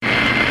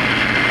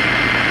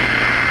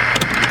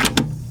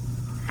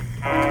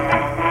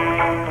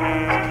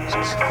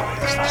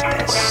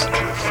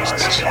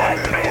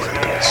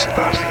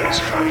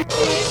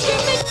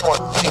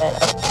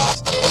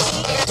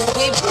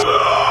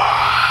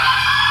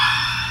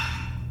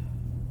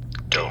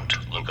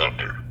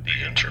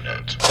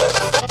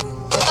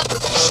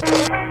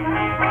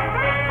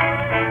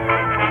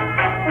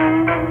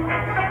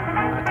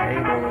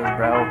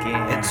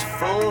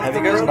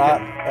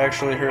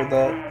actually heard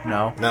that?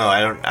 No. No, I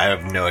don't. I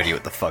have no idea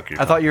what the fuck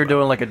you're. I thought you were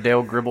doing like a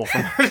Dale Gribble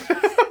from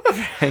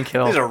Hank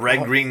Hill. This is a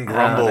red green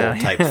grumble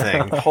type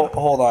thing.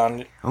 Hold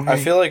on. Okay. I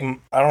feel like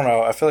I don't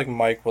know. I feel like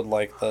Mike would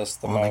like this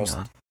the Well, hang most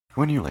on.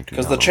 When do you like to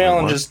because the download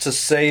challenge WinWar? is to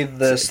say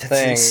this That's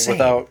thing insane.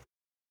 without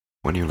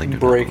When do you like to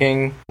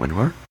breaking. download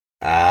WinWar?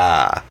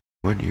 Ah.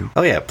 When do you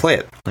Oh yeah, play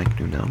it. like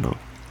to download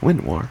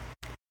WinWar?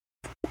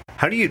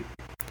 How do you?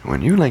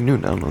 When you like to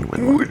download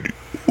WinWar?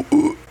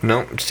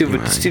 No, it's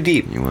too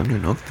deep. You want to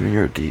look through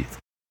your teeth.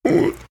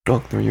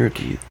 Look through your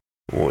teeth.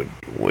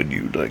 Would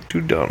you like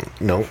to down?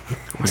 No,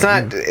 it's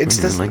When not. you- It's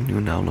when this. you like to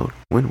download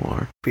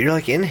WinWar. But you're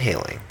like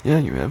inhaling. Yeah,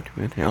 you have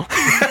to inhale.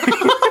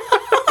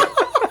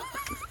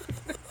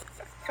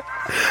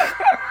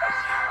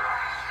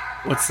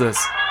 What's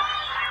this?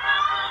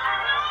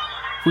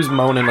 Who's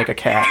moaning like a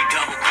cat?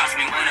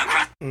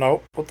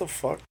 Nope. What the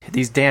fuck?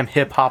 These damn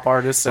hip hop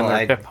artists and Well,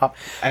 their hip hop.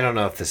 I don't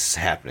know if this is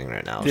happening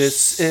right now.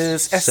 This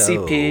is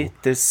SCP. So-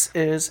 This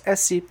is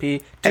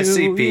SCP. Do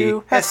SCP,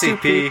 you have to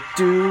SCP. pee?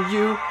 Do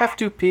you have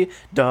to pee?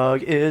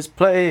 Doug is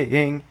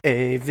playing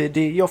a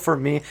video for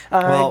me.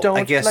 I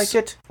don't guess like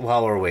it.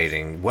 While we're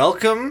waiting,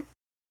 welcome.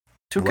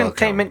 To welcome.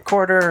 containment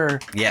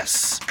quarter.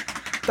 Yes,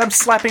 I'm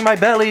slapping my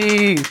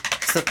belly.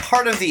 it's the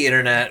part of the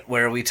internet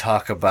where we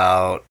talk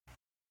about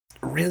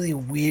really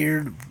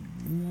weird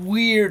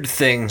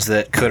things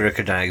that could or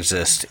could not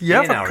exist. You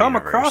in ever our come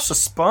universe. across a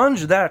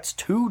sponge that's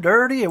too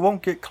dirty? It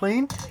won't get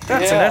clean.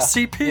 That's Yeah. an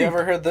SCP. You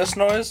ever heard this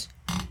noise?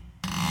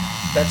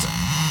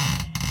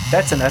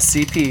 That's an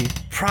SCP.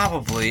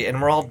 Probably,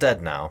 and we're all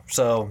dead now.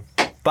 So,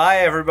 bye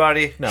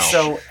everybody. No,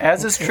 So,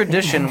 as is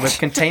tradition with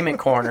Containment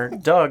Corner,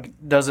 Doug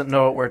doesn't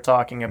know what we're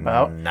talking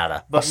about,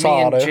 nada. but me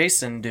and Asada.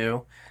 Jason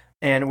do,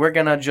 and we're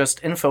gonna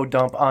just info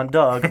dump on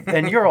Doug,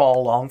 and you're all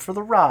along for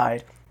the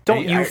ride.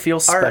 Don't you feel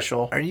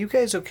special? Are you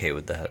guys okay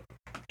with that?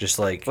 Just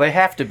like They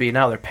have to be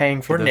now. They're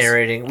paying for we're this.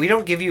 narrating. We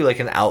don't give you like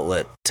an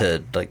outlet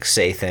to like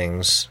say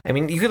things. I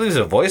mean, you could leave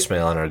a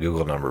voicemail on our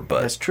Google number,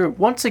 but That's true.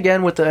 Once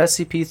again, with the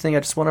SCP thing, I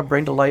just want to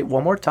bring to light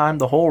one more time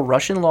the whole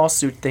Russian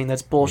lawsuit thing.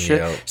 That's bullshit.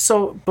 Yep.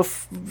 So, look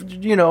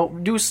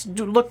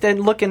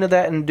into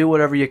that and do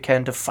whatever you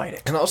can to fight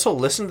it. and also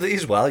listen to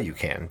these while you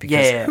can,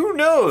 because Yeah. who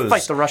knows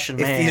Fight the Russian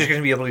if man. these are going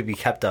to be able to be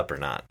kept up or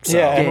not. So,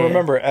 Yeah, and Yeah.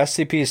 remember,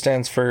 SCP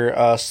stands for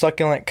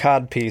succulent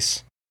cod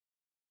piece.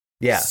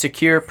 yeah.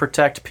 Secure,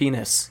 protect,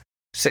 penis.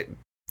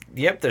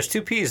 Yep, there's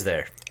two P's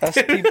there.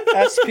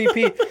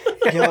 SPP.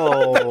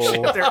 Yo.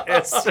 There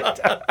is.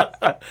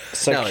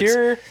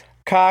 Secure,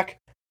 cock,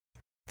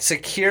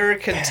 Secure,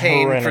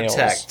 contain, Perennials.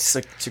 protect.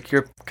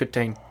 Secure,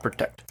 contain,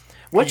 protect.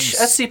 Which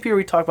SCP are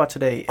we talking about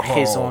today,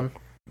 Hazelon?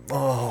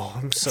 Oh,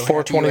 I'm so happy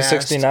you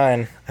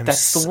 42069. asked. I'm That's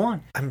so, the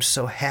one. I'm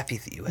so happy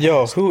that you asked.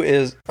 Yo, who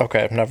is...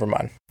 Okay, never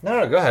mind.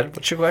 No, go ahead.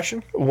 What's your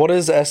question? What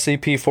is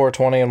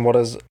SCP-420 and what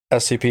is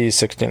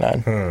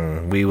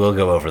SCP-69? We will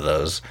go over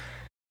those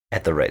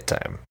at the right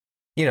time.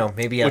 You know,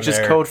 maybe on Which is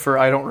their- code for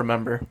I don't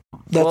remember.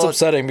 That's Well-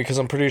 upsetting because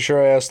I'm pretty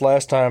sure I asked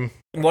last time.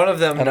 One of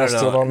them, And I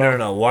still don't know.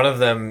 no. One of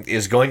them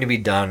is going to be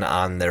done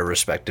on their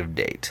respective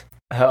date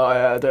Hell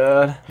yeah,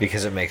 dude.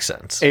 because it makes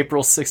sense.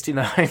 April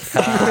 69.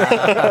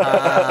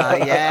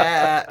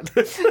 Yeah.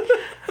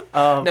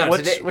 No,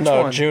 which today- which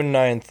No, one? June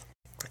 9th.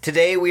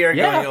 Today we are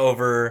Yeah. going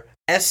over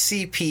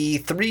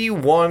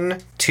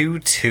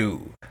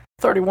SCP-3122.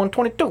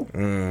 3122.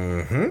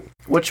 Mm-hmm.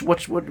 What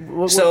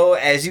So,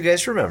 as you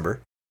guys remember,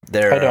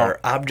 there I don't. are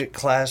object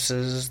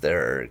classes,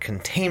 there are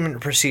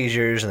containment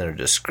procedures, and there are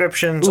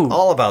descriptions Ooh.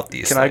 all about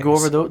these can things. I go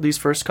over these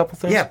first couple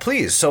things? Yeah,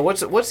 please. So,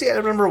 what's the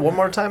item number one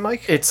more time,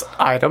 Mike? It's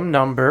item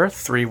number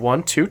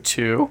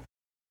 3122.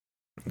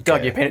 Doug,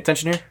 Okay. you paying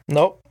attention here?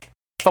 Nope.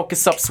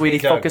 Focus up, sweetie.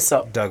 Doug, Focus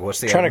up. Doug, what's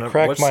the Trying item to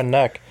crack number? my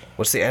neck.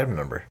 What's the item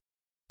number?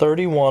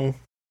 31.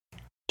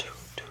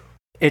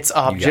 Its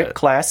got object it.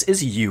 class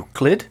is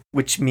Euclid,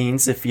 which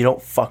means if you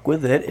don't fuck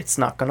with it, it's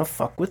not gonna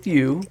fuck with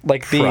you.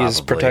 Like bees.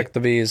 Probably. Protect the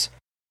bees.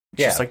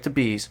 Just like the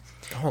bees.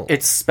 Oh.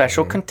 Its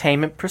special Mhm.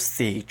 containment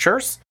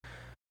procedures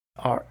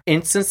are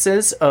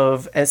instances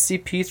of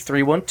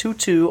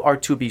SCP-3122 are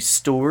to be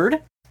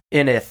stored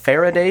in a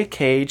Faraday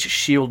cage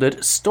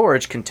shielded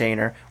storage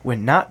container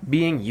when not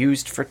being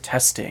used for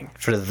testing.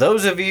 For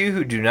those of you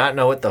who do not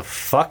know what the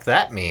fuck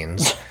that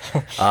means,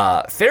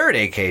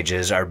 Faraday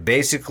cages are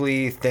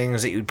basically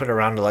things that you'd put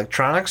around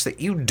electronics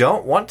that you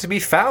don't want to be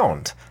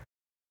found.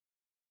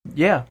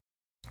 Yeah.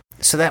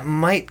 So that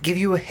might give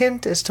you a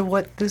hint as to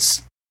what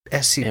this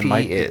It SCP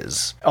might be.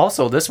 is.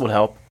 Also, this would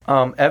help.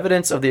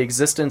 Evidence of the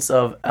existence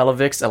of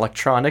Elevix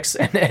Electronics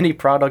and any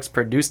products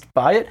produced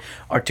by it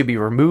are to be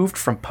removed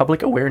from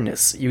public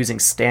awareness using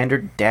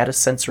standard data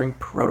censoring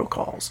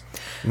protocols.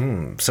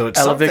 So it's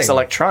Elevix something,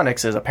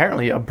 Electronics is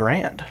apparently a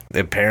brand.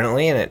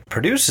 apparently, and it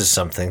produces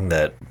something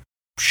that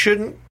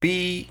shouldn't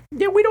be.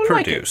 Yeah, we don't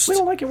Produced. like it. We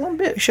don't like it one You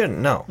bit. shouldn't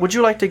know. Would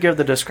you like to give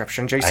the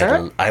description,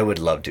 Jason? I would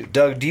love to.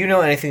 Doug, do you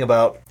know anything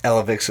about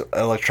Elevix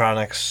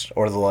Electronics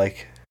or the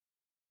like?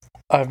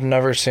 I've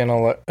never seen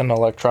an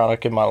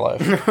electronic in my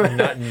life.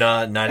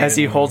 not As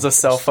he even- holds a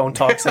cell phone,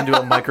 talks into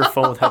a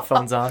microphone with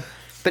headphones on.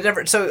 But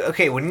never. So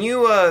okay, when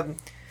you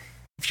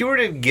if you were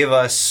to give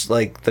us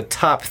like the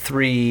top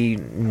 3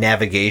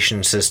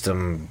 navigation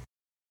system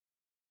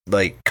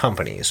like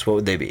companies, what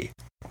would they be?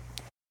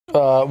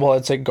 Well,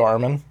 I'd say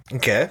Garmin.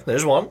 Okay,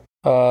 there's one.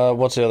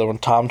 What's the other one?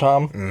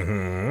 TomTom.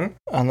 Mm-hmm.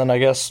 And then I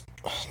guess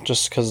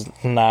just because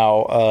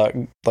now,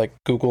 like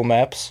Google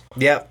Maps.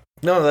 Yeah.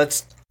 No,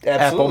 that's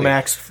absolutely.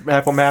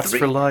 Apple Maps 3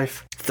 for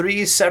life.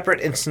 3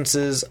 separate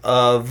instances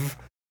of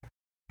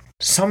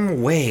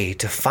some way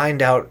to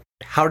find out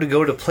how to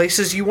go to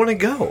places you want to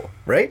go,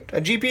 right? A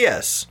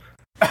GPS.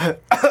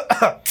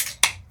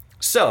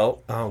 So,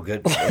 oh,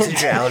 good. Is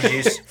it your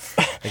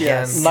allergies?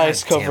 Again,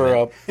 Nice God damn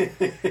cover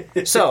it.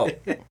 up. So,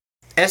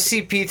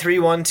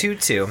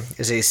 SCP-3122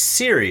 is a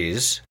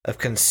series of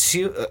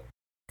consumer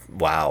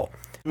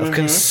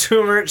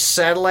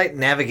satellite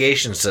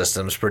navigation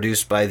systems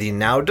produced by the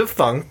now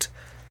defunct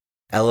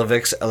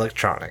Elevix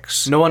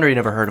Electronics. No wonder you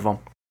never heard of them.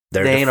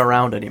 They're They ain't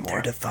around They're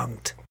anymore.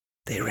 defunct.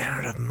 They ran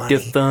out of money.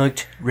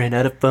 Defunct, ran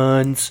out of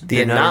funds.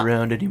 They're not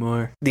around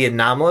anymore. The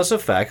anomalous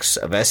effects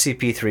of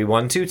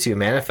SCP-3122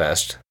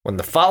 manifest when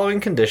the following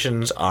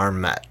conditions are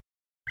met.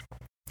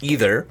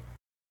 Either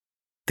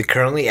the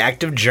currently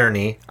active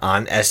journey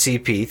on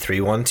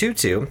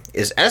SCP-3122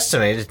 is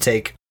estimated to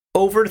take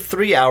over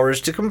 3 hours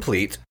to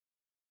complete.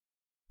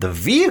 The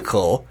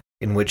vehicle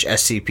in which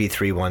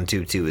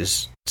SCP-3122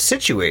 is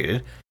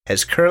situated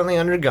has currently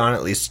undergone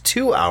at least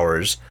 2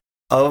 hours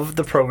of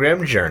the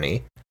programmed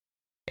journey,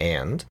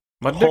 and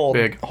My dick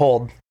big.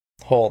 Hold.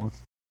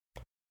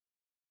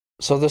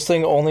 So this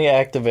thing only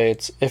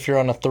activates if you're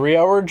on a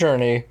 3-hour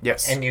journey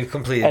Yes. and you've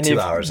completed and 2 you've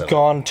hours of it.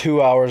 gone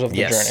 2 hours of the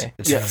Yes, journey.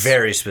 it's Yes.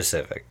 very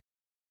specific.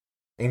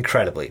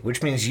 Incredibly.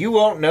 Which means you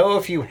won't know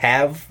if you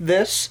have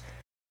this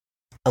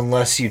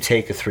unless you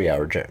take a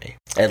 3-hour journey,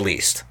 at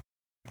least.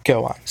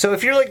 Go on. So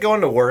if you're like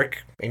going to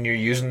work and you're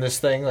using this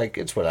thing, like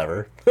it's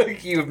whatever.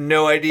 Like you have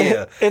no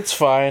idea. It's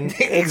fine.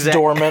 It's Exact-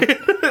 dormant.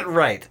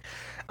 Right.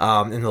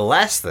 And the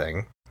last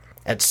thing,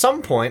 at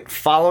some point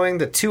following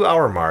the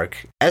 2-hour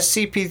mark,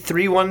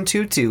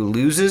 SCP-3122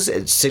 loses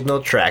its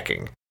signal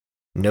tracking.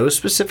 No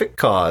specific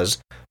cause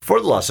for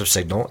the loss of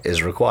signal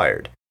is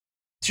required.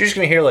 So you're just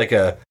going to hear like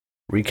a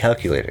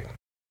recalculating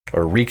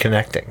or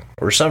reconnecting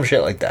or some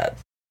shit like that.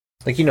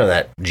 Like, you know,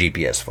 that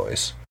GPS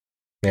voice.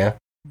 Yeah?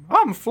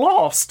 I'm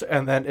lost.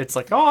 And then it's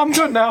like, oh, I'm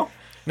good now.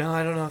 No,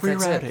 I don't know if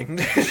Rerouting.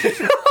 that's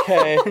it.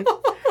 Okay.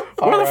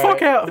 Where the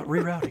fuck out?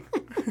 Rerouting.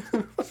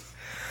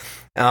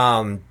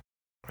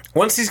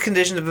 Once these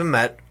conditions have been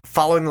met,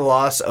 following the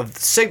loss of the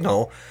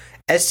signal,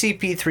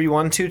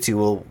 SCP-3122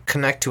 will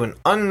connect to an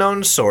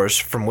unknown source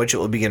from which it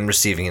will begin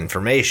receiving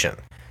information.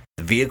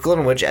 The vehicle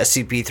in which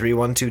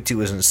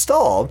SCP-3122 is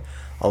installed,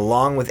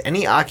 along with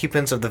any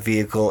occupants of the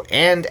vehicle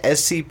and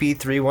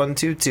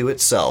SCP-3122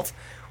 itself,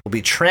 will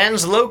be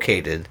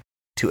translocated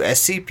to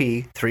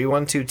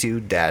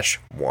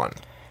SCP-3122-1.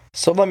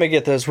 So let me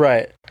get this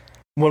right.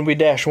 When we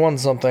 -1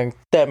 something,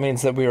 that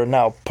means that we are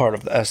now part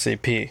of the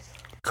SCP.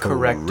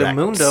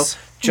 Correctamundo.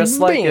 Just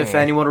like Bing. if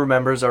anyone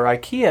remembers our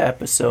IKEA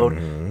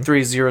episode,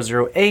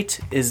 3008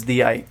 is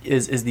the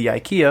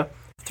IKEA.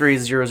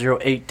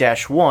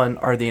 3008-1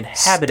 are the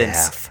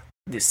inhabitants,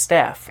 the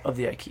staff of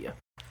the IKEA.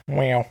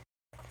 Wow.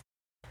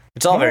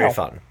 It's all very Wow.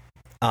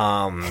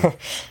 fun.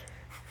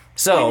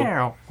 So,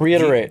 Wow.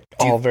 Reiterate,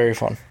 Do you- all very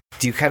fun.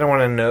 do you kind of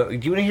want to know? Do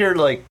you want to hear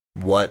like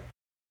what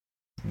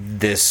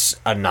this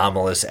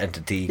anomalous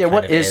entity? Yeah,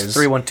 what kind of is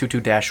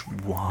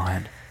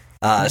 3122-1?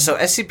 So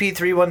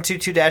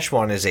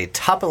SCP-3122-1 is a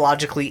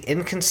topologically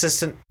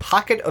inconsistent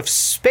pocket of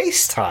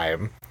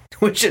space-time,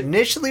 which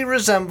initially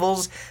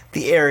resembles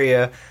the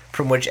area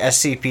from which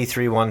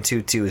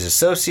SCP-3122 is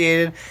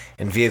associated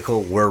and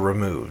vehicle were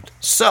removed.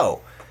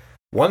 So,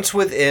 once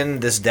within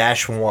this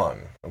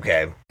 -1,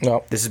 okay,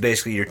 No. this is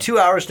basically your 2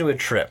 hours into a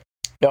trip.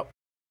 Yep.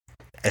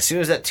 As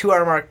soon as that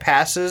 2-hour mark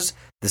passes,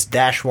 this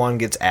 -1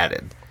 gets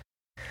added.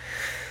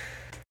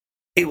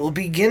 It will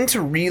begin to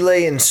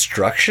relay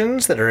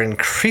instructions that are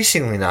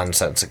increasingly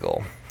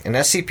nonsensical. And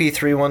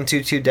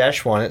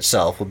SCP-3122-1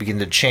 itself will begin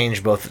to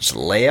change both its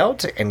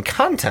layout and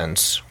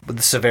contents, with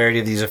the severity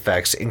of these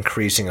effects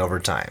increasing over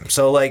time.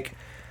 So, like,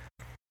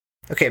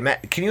 okay,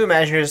 Matt, can you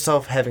imagine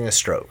yourself having a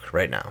stroke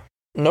right now?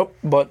 Nope,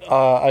 but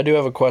I do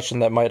have a question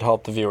that might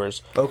help the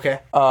viewers. Okay.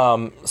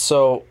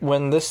 So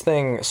when this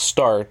thing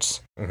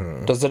starts,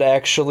 does it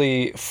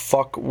actually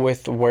fuck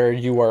with where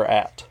you are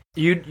at?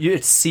 It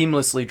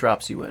seamlessly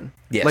drops you in.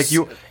 Yes. Like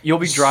you'll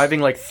be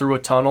driving like through a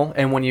tunnel,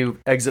 and when you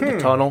exit the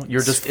tunnel,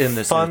 you're just in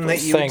this. Fun new that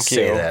place. you would Thank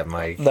say you. that,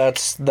 Mike.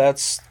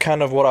 That's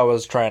kind of what I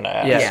was trying to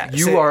ask. Yeah, Yeah,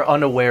 you so- are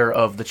unaware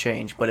of the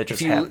change, but it If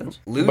just you happens.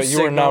 lose But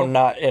you are now signal-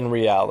 not in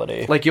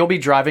reality. Like you'll be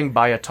driving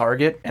by a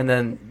target, and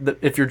then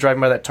if you're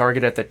driving by that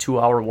target at the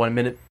 2-hour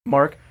 1-minute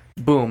mark,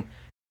 boom,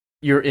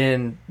 you're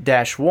in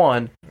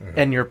 -1,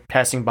 and you're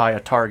passing by a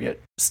target.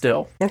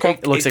 Still, Okay.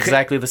 it looks It could-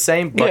 exactly the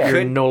same, but Yeah. you're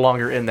Could- no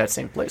longer in that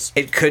same place.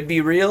 It could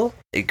be real.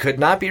 It could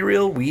not be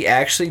real. We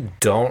actually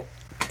don't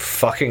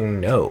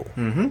fucking know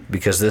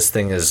because this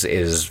thing is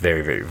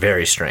very, very,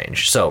 very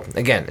strange. So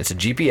again, it's a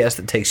GPS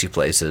that takes you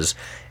places.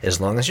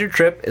 As long as your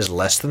trip is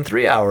less than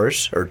 3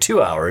 hours or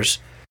 2 hours,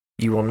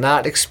 You will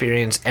not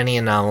experience any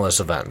anomalous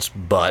events,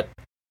 but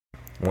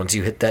once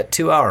you hit that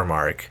 2-hour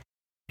mark,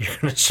 you're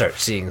going to start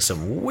seeing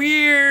some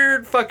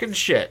weird fucking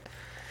shit.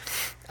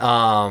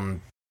 After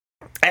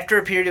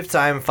a period of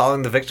time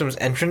following the victim's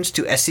entrance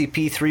to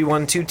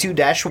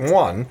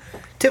SCP-3122-1,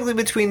 typically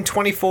between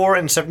 24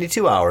 and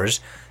 72 hours,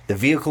 the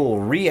vehicle will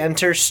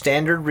re-enter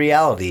standard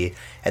reality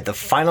at the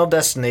final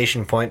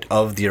destination point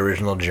of the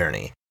original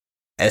journey.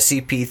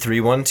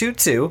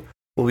 SCP-3122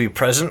 will be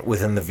present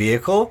within the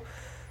vehicle,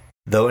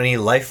 though any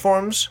life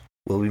forms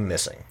will be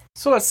missing.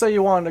 So let's say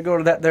you wanted to go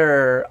to that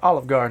there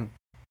Olive Garden,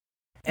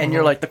 and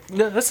you're like,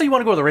 let's say you want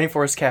to go to the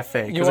Rainforest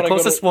Cafe, because the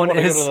closest one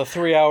is... go to the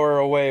 3-hour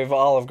away of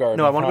Olive Garden.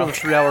 No, I want to go to the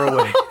 3-hour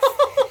away.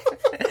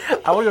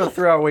 I want to go to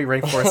the 3-hour away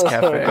Rainforest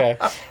Cafe. Okay.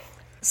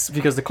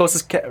 Because the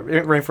closest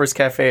Rainforest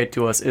Cafe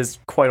to us is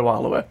quite a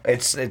while away.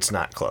 It's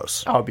not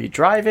close. I'll be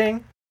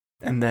driving,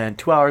 and then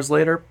 2 hours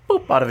later,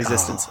 boop, out of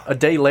existence. A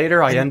day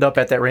later, I end up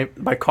at that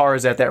my car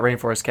is at that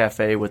Rainforest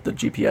Cafe with the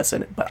GPS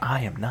in it, but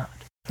I am not.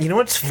 You know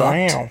what's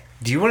fucked? Wow.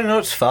 Do you want to know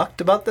what's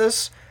fucked about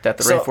this? That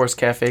the Rainforest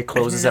Cafe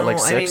closes at like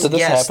 6. Did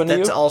this happen to you?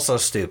 That's also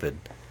stupid.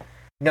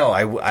 No,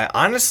 I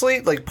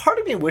honestly, like, part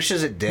of me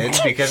wishes it did,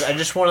 because I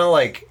just want to,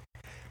 like,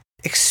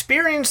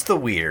 experience the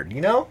weird,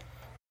 you know?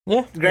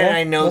 Yeah. Granted,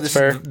 I know that's this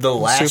fair. is the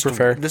last. Super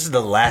fair. This is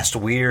the last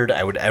weird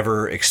I would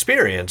ever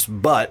experience,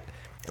 but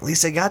at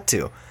least I got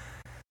to.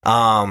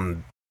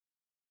 God,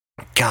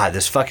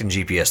 this fucking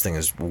GPS thing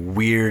is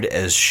weird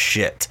as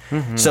shit.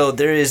 Mm-hmm. So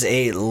there is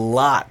a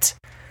lot.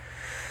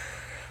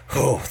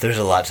 Oh, there's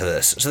a lot to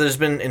this. So there's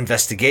been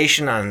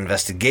investigation on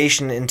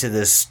investigation into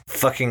this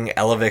fucking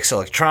Elevix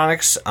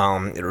Electronics.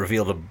 It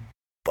revealed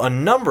a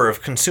number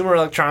of consumer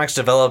electronics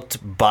developed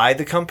by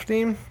the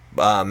company,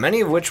 many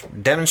of which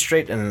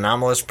demonstrate an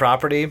anomalous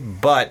property,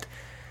 but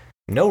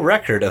no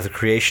record of the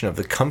creation of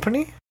the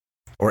company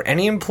or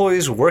any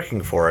employees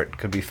working for it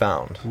could be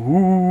found.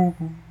 Ooh,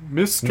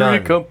 mystery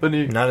None.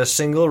 company. Not a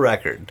single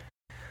record.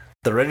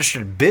 The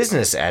registered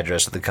business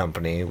address of the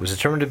company was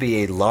determined to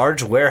be a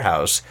large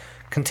warehouse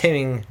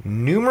containing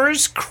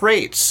numerous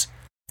crates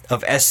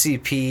of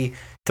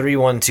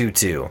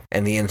SCP-3122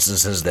 and the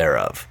instances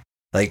thereof.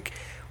 Like,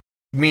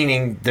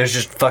 meaning there's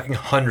just fucking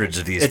hundreds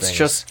of these things. It's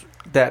just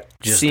that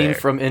Just scene there.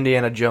 from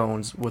Indiana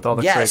Jones with all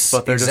the Yes, crates,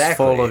 but they're exactly. just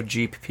full of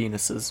Jeep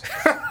penises.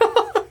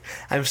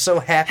 I'm so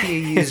happy you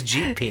use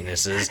Jeep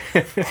penises.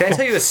 Can I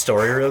tell you a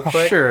story real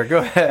quick? Sure, go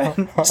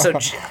ahead. So,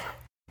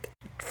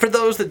 for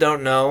those that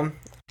don't know,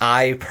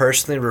 I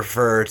personally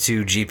refer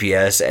to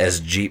GPS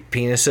as Jeep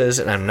penises,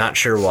 and I'm not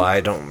sure why.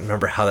 I don't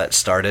remember how that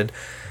started,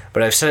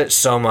 but I've said it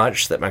so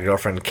much that my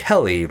girlfriend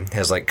Kelly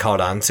has, like, caught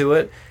on to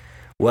it.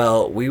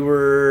 Well, what we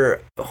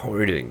were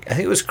doing? I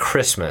think it was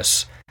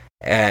Christmas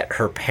at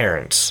her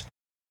parents',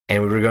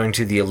 and we were going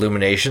to the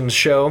Illuminations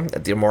show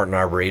at the Morton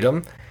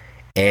Arboretum,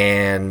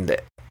 and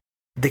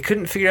they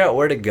couldn't figure out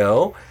where to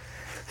go.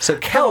 So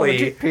Kelly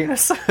Jeep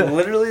penis.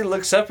 literally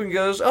looks up and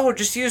goes, "Oh,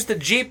 just use the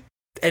Jeep,"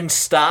 and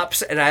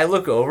stops, and I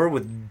look over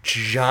with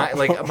giant,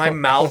 like, my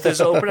mouth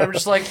is open. I'm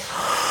just like,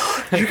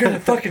 "You're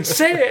gonna fucking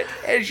say it,"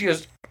 and she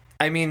goes,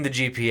 "I mean the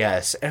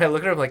GPS," and I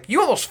look at her, I'm like,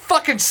 "You almost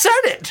fucking said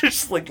it,"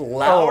 just like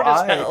loud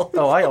as hell.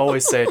 I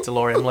always say it to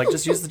Lori. I'm like,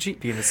 just use the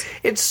Jeep penis.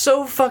 It's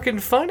so fucking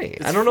funny.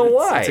 I don't know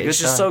why. It's a good It's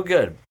just time. so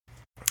good.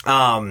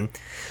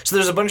 So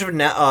there's a bunch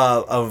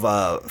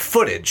of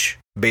footage,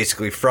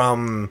 basically,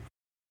 from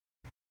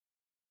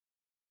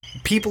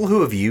people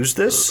who have used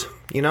this,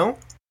 you know?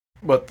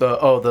 What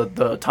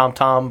the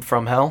Tom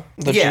from hell?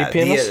 The Jeep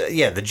penis?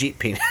 The Jeep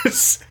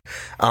penis.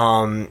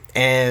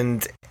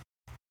 And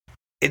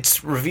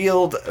it's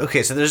revealed...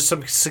 Okay, so there's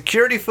some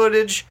security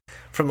footage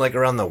from, like,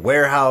 around the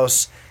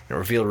warehouse, and it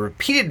revealed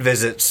repeated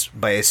visits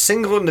by a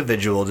single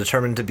individual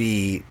determined to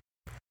be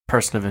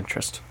Person of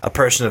interest. a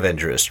person of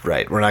interest.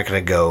 Right. We're not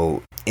going to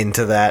go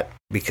into that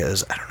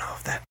because I don't know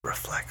if that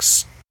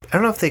reflects... I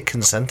don't know if they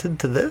consented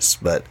to this,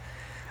 but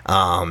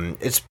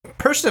it's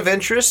person of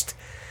interest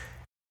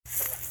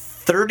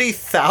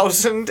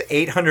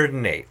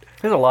 30,808.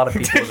 There's a lot of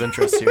people of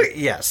interest here.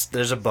 Yes,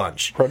 there's a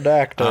bunch.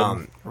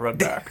 Redacted.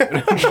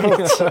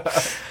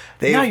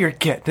 Now you're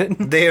getting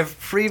it. They have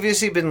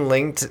previously been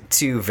linked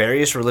to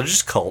various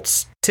religious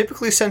cults,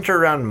 typically centered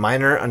around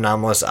minor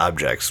anomalous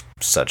objects,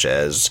 such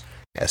as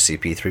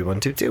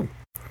SCP-3122.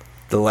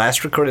 The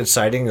last recorded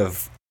sighting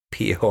of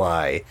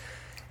POI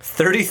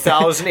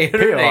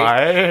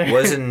 30,808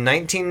 was in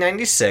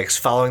 1996,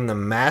 following the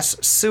mass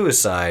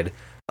suicide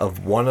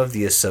of one of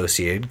the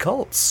associated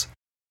cults.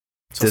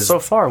 So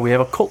far, we have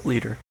a cult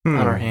leader on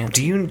our hands.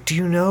 Do you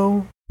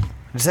know?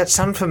 Does that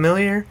sound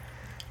familiar?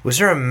 Was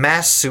there a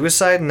mass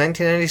suicide in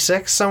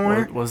 1996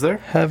 somewhere? Was there?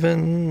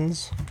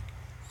 Heaven's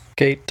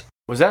Gate.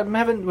 Was that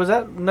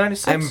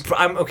 96?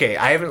 I'm okay.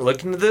 I haven't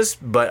looked into this,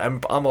 but I'm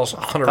almost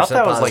 100% I thought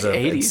that was like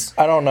positive 80s.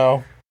 I don't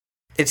know.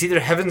 It's either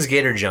Heaven's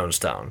Gate or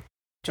Jonestown.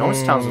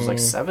 Jonestown was like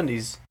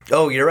 70s.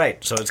 Oh, you're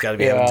right. So it's got to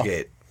be Yeah. Heaven's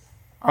Gate.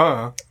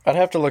 I'd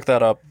have to look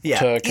that up. Yeah,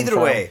 to either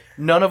confirm. way,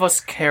 None of us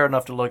care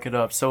enough to look it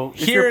up. So if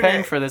Here you're in paying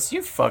a- for this,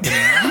 you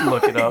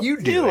look it up. you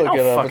do You it. look I it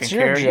don't up. fucking It's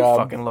your care. You job.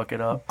 fucking look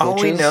it up.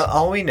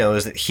 All we know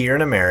is that here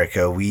in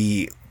America,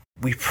 we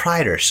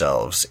pride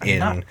ourselves in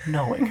Not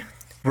knowing.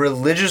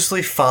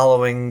 religiously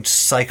following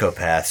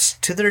psychopaths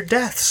to their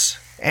deaths,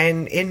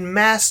 and in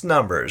mass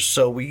numbers.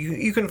 So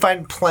you can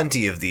find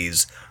plenty of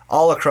these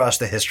all across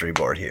the history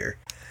board here.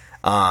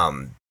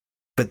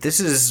 But this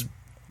is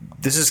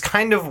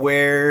kind of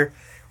where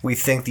we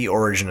think the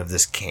origin of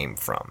this came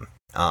from.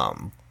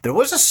 There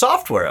was a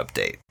software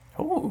update,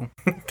 Ooh.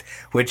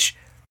 which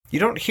you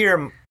don't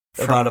hear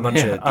about a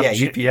bunch of on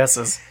you,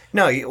 GPSs.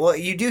 no,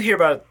 you do hear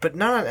about it, but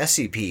not on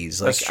SCPs.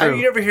 Like, That's true.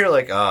 You never hear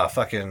like,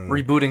 fucking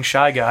Rebooting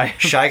Shy Guy.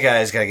 Shy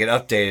Guy's gotta get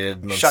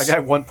updated. Shy Guy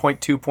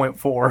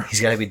 1.2.4.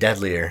 He's gotta be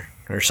deadlier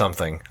or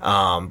something.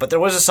 But there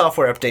was a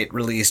software update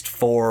released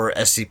for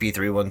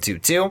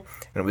SCP-3122,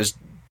 and it was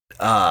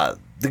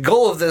the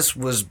goal of this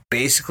was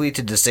basically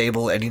to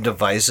disable any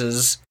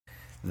devices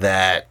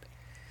that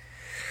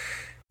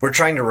were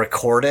trying to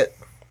record it,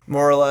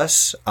 more or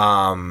less.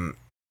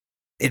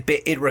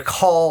 It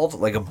recalled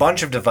like a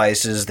bunch of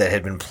devices that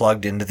had been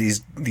plugged into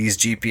these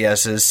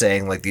GPSs,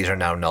 saying like these are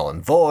now null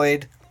and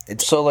void.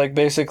 So, like,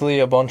 basically,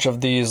 a bunch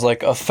of these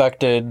like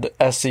affected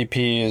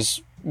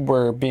SCPs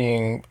were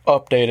being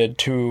updated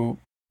to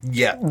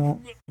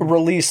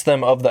release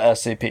them of the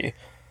SCP.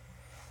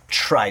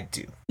 Tried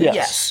to.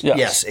 Yes.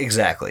 Yes,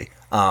 exactly.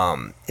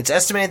 It's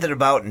estimated that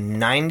about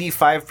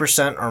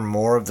 95% or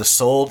more of the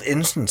sold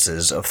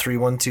instances of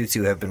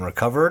 3122 have been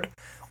recovered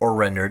or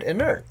rendered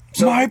inert.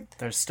 So My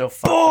There's still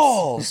 5%.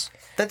 balls!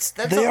 that's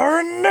They are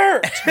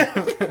inert!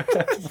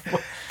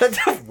 that's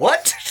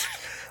what?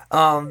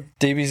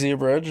 DBZ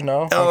Abridged?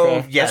 No? Oh,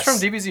 Okay. yes. That's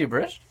from DBZ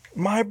Abridged?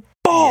 My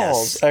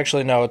balls! Yes.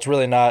 Actually, no, it's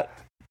really not.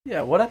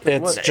 Yeah, what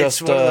happened? It's What?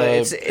 just one of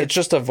the- it's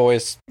just a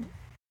voice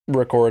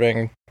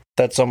recording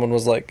that someone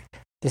was like,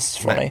 this is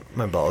funny.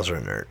 My balls are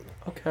inert.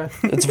 Okay.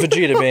 It's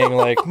Vegeta being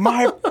like,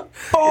 my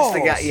balls! It's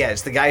the guy. Yeah,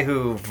 it's the guy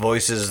who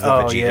voices the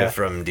Vegeta yeah.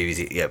 from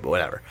DBZ. Yeah, but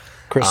whatever.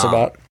 Chris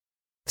Sabat.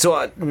 So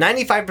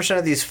 95%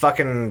 of these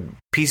fucking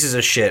pieces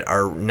of shit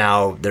are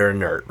now they're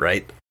inert,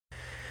 right?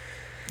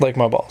 Like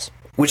my balls.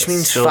 Which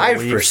means Still 5%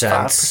 leaves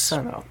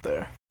 5% out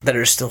there. that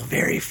are still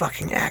very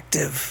fucking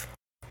active.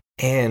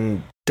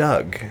 And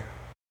Doug,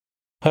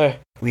 Hey.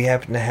 we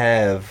happen to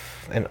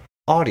have an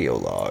audio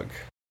log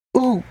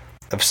Ooh.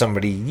 of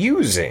somebody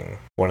using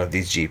one of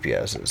these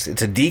GPSs.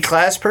 It's a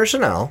D-class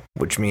personnel,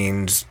 which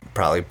means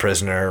probably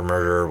prisoner,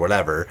 murderer,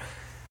 whatever.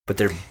 But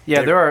they're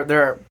Yeah, there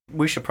are.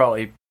 We should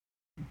probably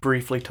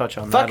briefly touch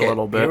on fuck that it. a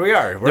little bit. Here we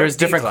are. We're There's at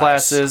different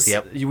D-class. classes.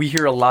 Yep. We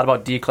hear a lot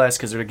about D class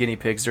because they're guinea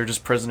pigs. They're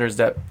just prisoners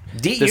that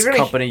this you're gonna,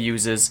 company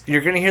uses.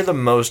 You're going to hear the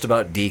most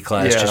about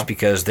D-class Yeah. just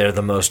because they're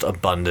the most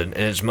abundant,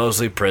 and it's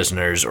mostly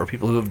prisoners or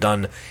people who have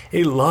done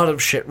a lot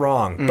of shit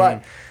wrong. Mm-hmm.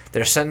 But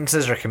their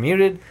sentences are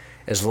commuted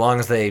as long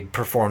as they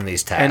perform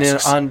these And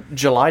tasks. on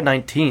July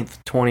 19th,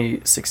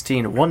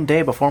 2016, one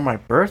day before my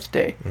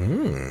birthday,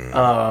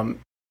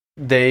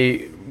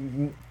 the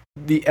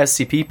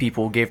SCP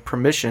people gave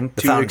permission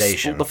to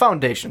Foundation. the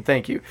Foundation,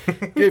 thank you,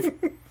 gave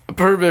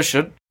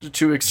permission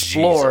to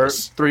explore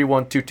Jesus.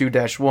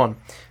 3122-1.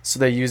 So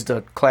they used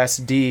a Class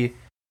D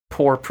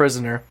poor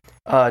prisoner,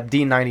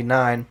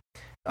 D99.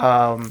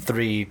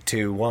 3,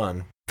 2,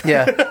 1.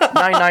 Yeah,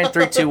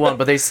 99321,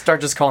 but they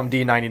start just calling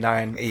him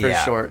D99 for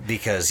short.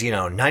 Because,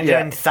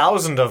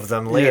 99,000 of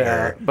them later.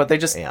 Yeah, but they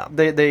just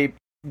they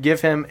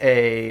give him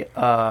a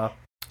some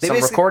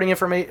basically- recording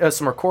information,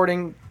 some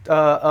recording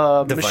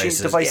machine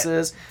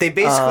devices. They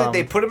basically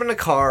they put him in a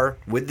car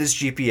with this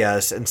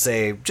GPS and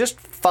say, just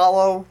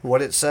follow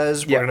what it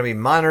says. We're Yeah. going to be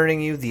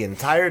monitoring you the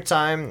entire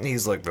time. And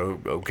he's like, oh,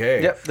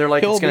 okay. Yep, they're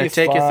like, He'll it's going be to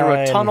take you through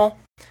a fine. tunnel.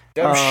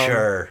 I'm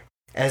sure.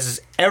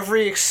 As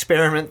every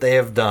experiment they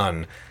have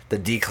done, the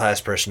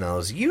D-class personnel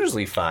is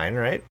usually fine,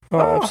 right?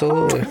 Oh,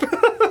 absolutely.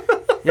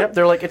 Yep,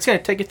 they're like, it's going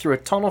to take you through a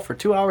tunnel for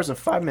 2 hours and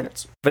 5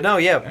 minutes. But no,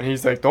 yeah, And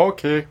he's like,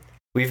 okay.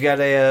 we've got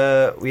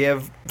we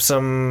have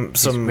some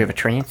We have a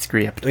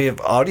transcript. we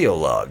have audio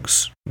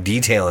logs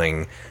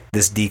detailing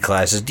this D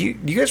classes. Do you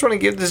guys want to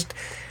give this?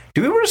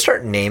 Do we want to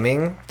start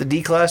naming the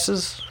D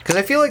classes? Because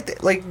I feel like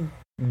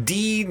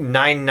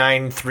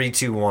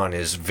D99321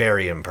 is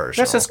very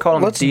impersonal. Let's just call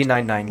him Let's-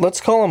 D99. Let's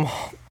call him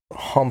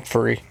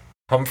Humphrey.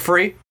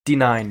 Humphrey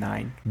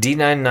D99.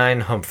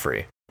 D99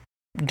 Humphrey.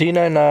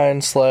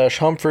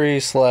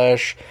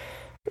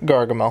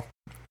 D99/Humphrey/Gargamel.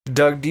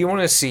 Doug, do you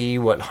want to see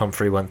what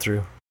Humphrey went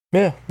through?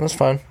 Yeah, that's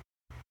fine.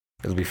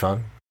 It'll be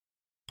fun.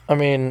 I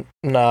mean,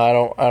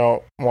 no, I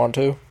don't want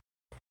to.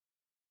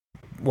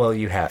 Well,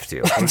 you have to.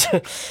 And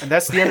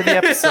that's the end of the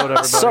episode,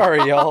 everybody.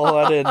 Sorry, y'all.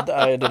 I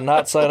did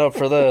not sign up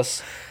for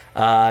this.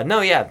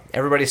 No, yeah.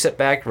 Everybody sit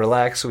back,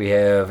 relax. We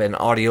have an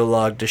audio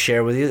log to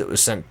share with you that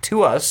was sent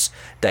to us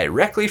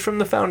directly from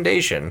the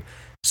Foundation.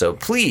 So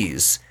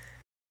please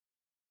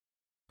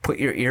put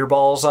your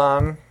earballs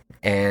on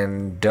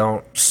and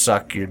don't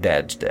suck your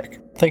dad's dick.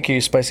 Thank you,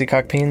 Spicy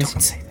Cockpeens.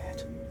 Don't say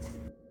that.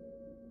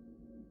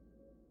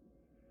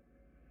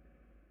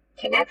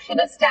 Connection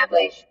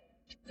established.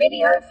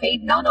 Video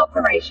feed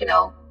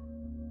non-operational.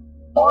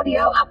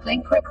 Audio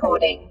uplink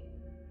recording.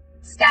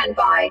 Stand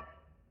by.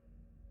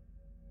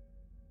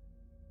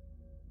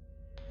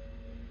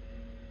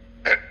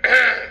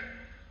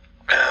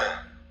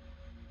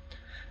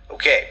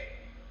 Okay.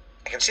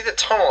 I can see the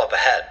tunnel up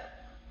ahead.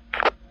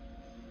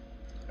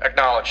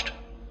 Acknowledged.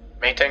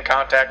 Maintain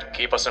contact and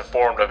keep us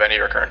informed of any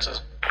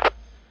occurrences.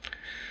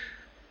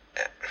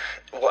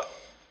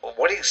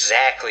 What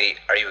exactly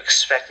are you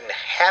expecting to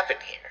happen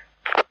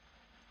here?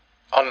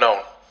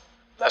 Unknown.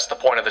 That's the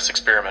point of this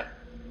experiment.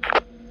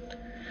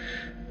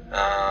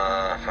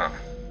 Uh-huh.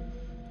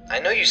 I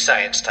know you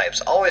science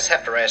types always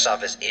have to write us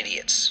off as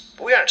idiots,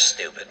 but we aren't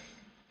stupid.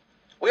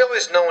 We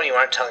always know when you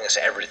aren't telling us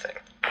everything.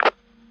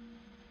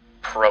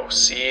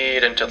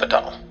 Proceed into the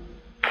tunnel.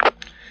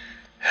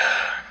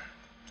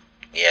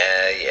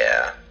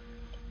 Yeah.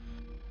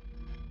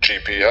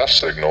 GPS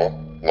signal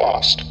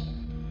lost.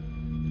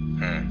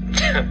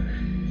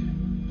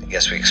 I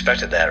guess we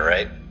expected that,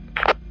 right?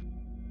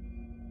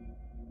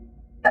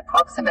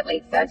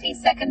 Approximately 30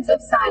 seconds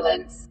of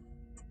silence.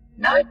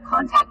 Note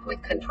contact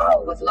with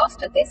control was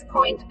lost at this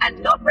point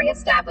and not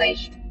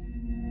re-established.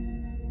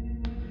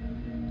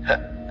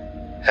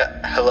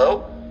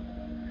 Hello?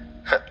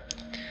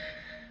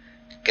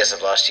 Guess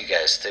I've lost you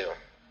guys too.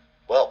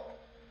 Well,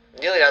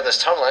 nearly out of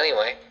this tunnel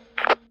anyway.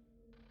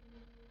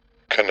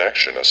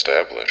 Connection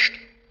established.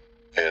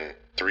 In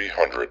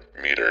 300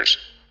 meters,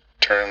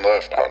 turn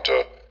left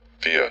onto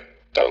Via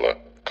della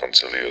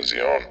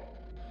Conciliazione.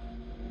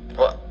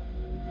 What?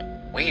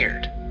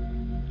 Weird.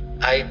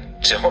 I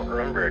don't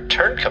remember a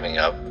turn coming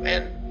up,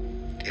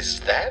 and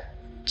is that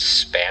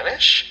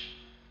Spanish?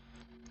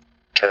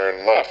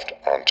 Turn left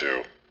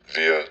onto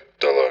Via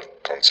della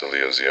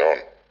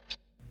Conciliazione.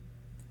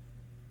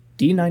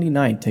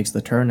 D99 takes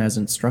the turn as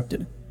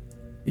instructed.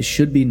 It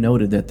should be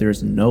noted that there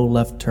is no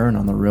left turn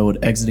on the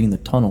road exiting the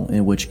tunnel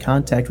in which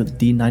contact with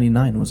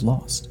D99 was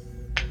lost.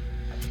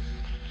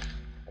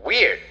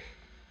 Weird.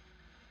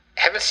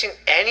 Haven't seen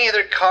any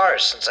other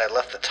cars since I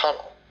left the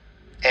tunnel.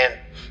 And,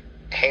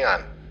 hang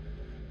on.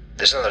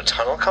 There's another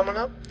tunnel coming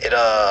up?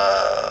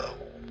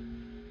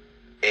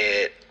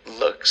 It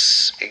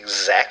looks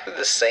exactly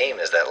the same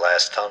as that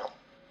last tunnel.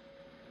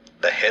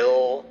 The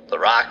hill, the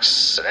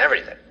rocks, and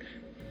everything.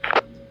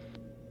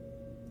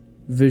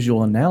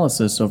 Visual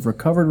analysis of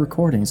recovered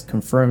recordings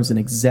confirms an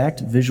exact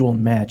visual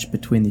match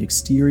between the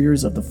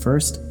exteriors of the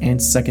first and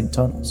second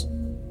tunnels.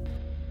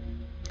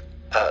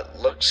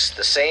 Looks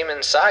the same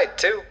inside,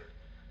 too.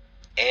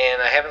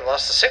 And I haven't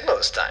lost the signal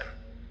this time.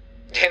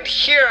 And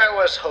here I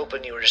was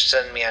hoping you were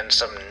sending me on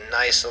some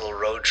nice little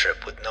road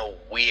trip with no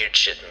weird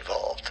shit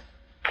involved.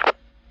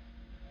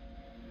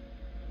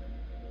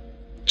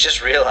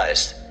 Just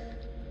realized,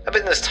 I've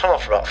been in this tunnel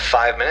for about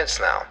 5 minutes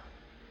now.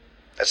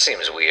 That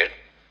seems weird.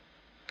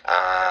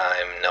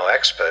 I'm no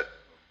expert,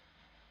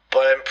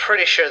 but I'm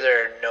pretty sure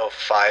there are no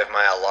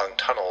 5-mile long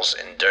tunnels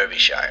in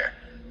Derbyshire.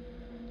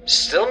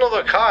 Still no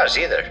other cars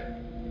either.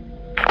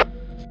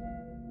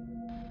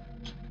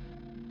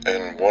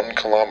 In 1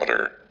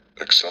 kilometer,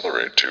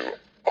 accelerate to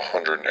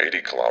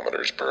 180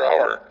 kilometers per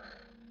hour.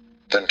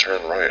 Then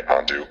turn right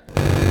onto...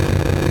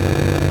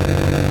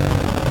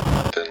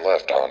 Then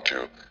left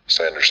onto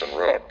Sanderson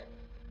Road.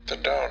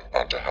 Then down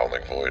onto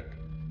Howling Void.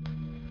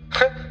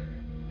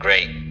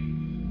 Great.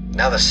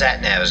 Now the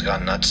sat-nav has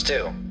gone nuts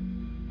too.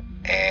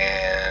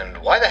 And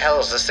why the hell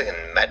is this thing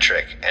in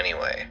metric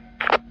anyway?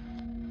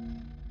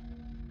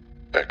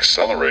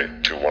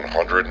 Accelerate to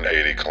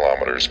 180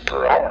 kilometers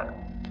per hour.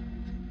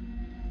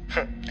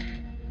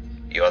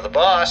 You're the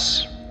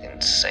boss,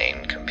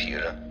 insane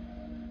computer.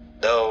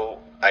 Though,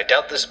 I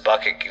doubt this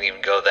bucket can even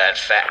go that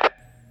fast.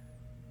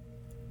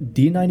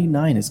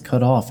 D99 is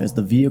cut off as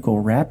the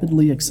vehicle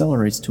rapidly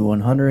accelerates to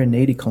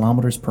 180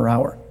 kilometers per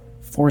hour,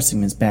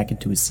 forcing him back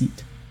into his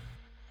seat.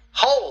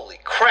 Holy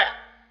crap!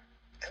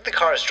 I think the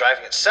car is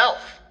driving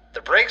itself.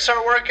 The brakes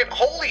aren't working.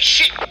 Holy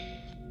shit!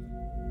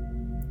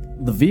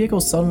 The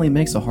vehicle suddenly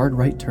makes a hard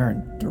right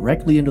turn,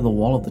 directly into the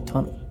wall of the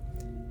tunnel.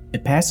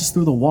 It passes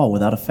through the wall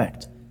without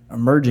effect,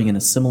 emerging in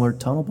a similar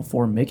tunnel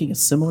before making a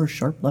similar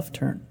sharp left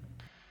turn.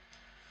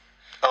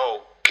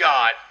 Oh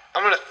god,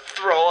 I'm gonna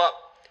throw up.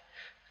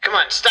 Come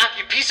on, stop,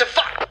 you piece of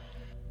fuck!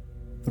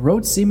 The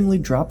road seemingly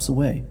drops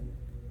away.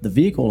 The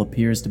vehicle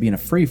appears to be in a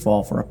free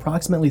fall for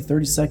approximately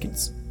 30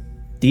 seconds.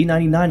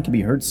 D99 can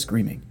be heard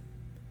screaming.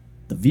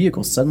 The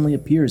vehicle suddenly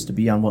appears to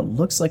be on what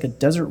looks like a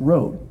desert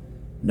road.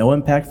 No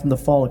impact from the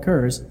fall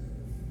occurs.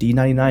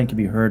 D99 can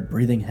be heard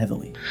breathing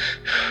heavily.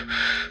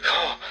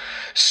 Oh,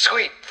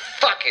 sweet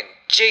fucking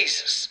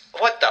Jesus.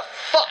 What the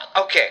fuck?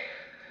 Okay.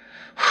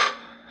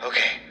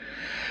 Okay.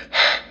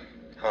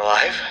 I'm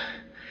alive.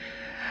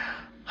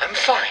 I'm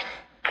fine.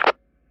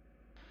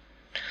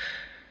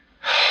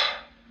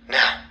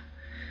 Now,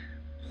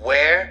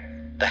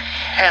 where the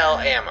hell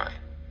am I?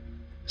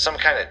 Some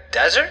kind of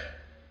desert?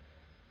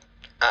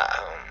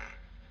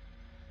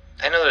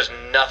 I know there's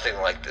nothing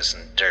like this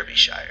in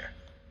Derbyshire.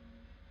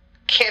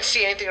 Can't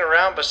see anything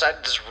around besides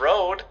this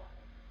road.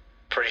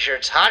 Pretty sure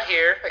it's hot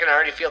here. I can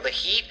already feel the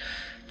heat.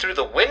 through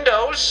the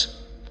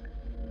windows.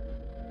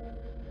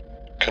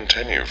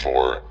 Continue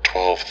for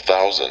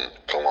 12,000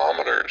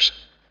 kilometers,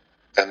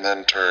 and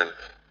then turn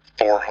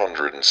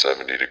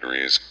 470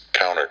 degrees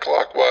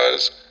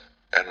counterclockwise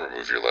and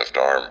remove your left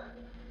arm.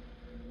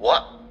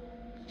 What?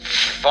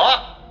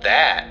 Fuck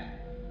that.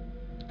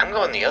 I'm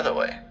going the other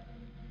way.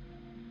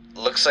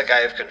 Looks like I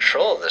have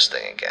control of this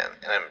thing again,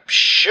 and I'm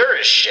sure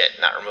as shit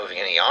not removing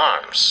any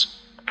arms.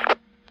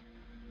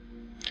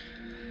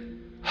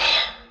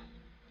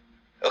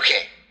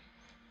 Okay.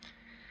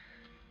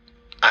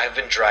 I've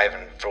been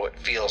driving for what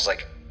feels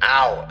like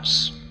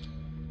hours.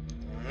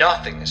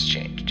 Nothing has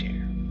changed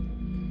here.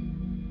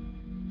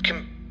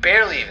 Can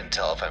barely even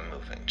tell if I'm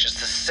moving. Just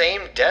the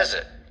same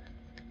desert.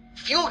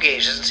 Fuel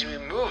gauge doesn't seem to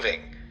be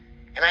moving,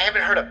 and I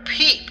haven't heard a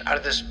peep out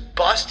of this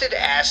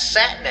busted-ass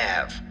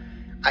sat-nav.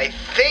 I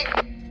think...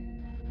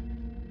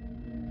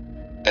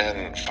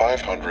 In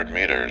 500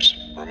 meters,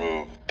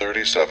 remove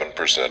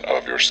 37%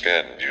 of your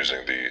skin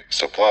using the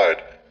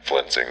supplied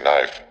flensing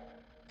knife,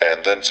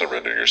 and then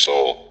surrender your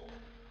soul.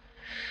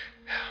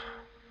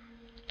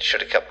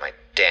 Should have kept my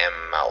damn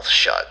mouth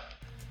shut.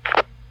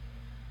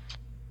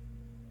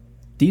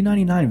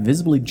 D99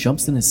 visibly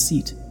jumps in his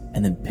seat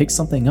and then picks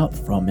something up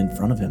from in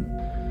front of him.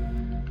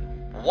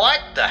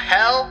 What the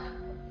hell?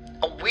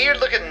 A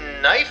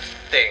weird-looking knife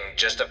thing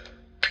just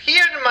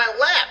appeared in my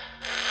lap.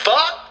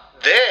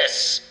 Fuck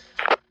this!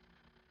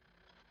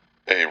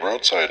 A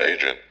roadside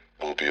agent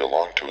will be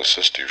along to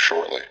assist you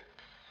shortly.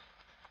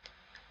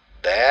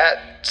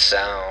 That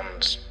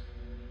sounds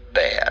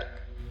bad.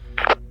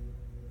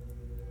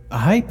 A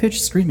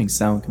high-pitched screaming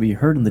sound can be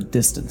heard in the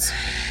distance.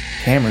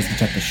 Cameras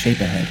detect a shape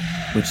ahead,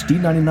 which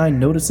D99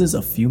 notices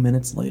a few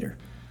minutes later.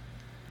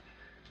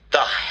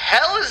 The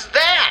hell is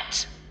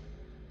that?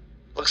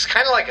 Looks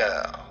kind of like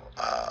a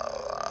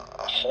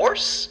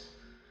horse?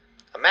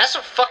 A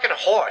massive fucking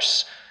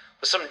horse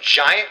with some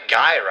giant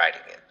guy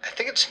riding it. I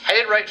think it's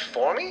headed right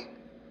for me?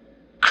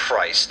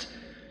 Christ.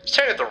 It's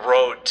turning at the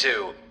road,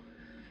 too.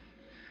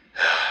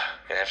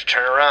 Gonna have to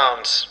turn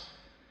around.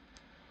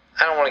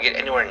 I don't want to get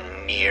anywhere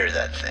near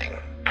that thing.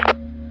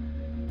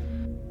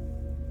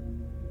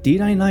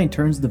 D99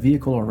 turns the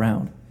vehicle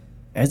around.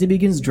 As he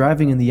begins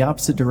driving in the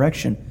opposite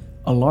direction,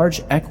 a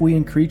large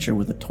equine creature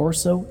with a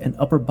torso and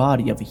upper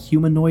body of a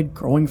humanoid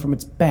growing from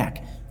its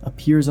back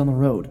appears on the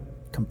road,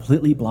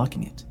 completely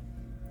blocking it.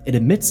 It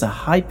emits a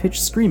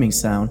high-pitched screaming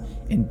sound,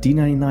 and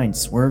D99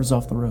 swerves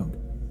off the road.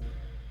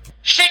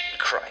 Shit,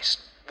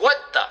 Christ! What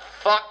the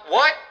fuck?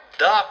 What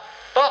the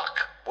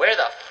fuck? Where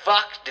the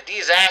fuck did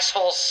these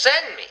assholes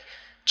send me?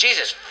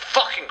 Jesus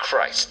fucking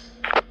Christ.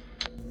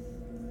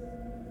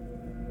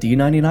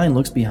 D99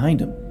 looks behind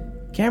him.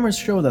 Cameras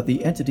show that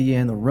the entity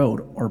and the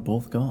road are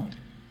both gone.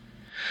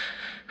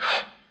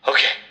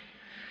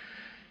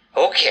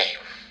 Okay.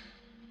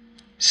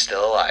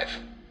 Still alive.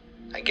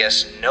 I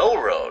guess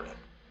no road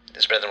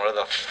is better than where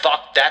the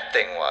fuck that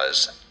thing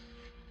was.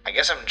 I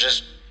guess I'm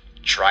just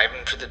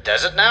driving through the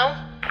desert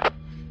now?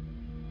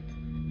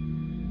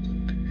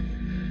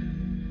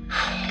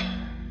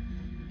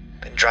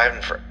 Been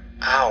driving for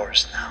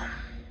hours now.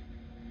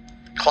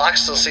 Clock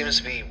still seems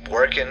to be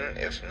working,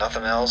 if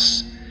nothing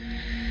else.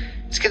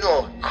 It's getting a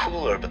little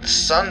cooler, but the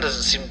sun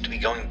doesn't seem to be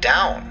going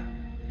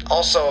down.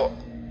 Also,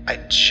 I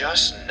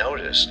just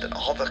noticed that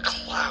all the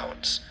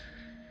clouds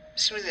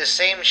seem to be the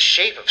same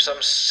shape of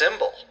some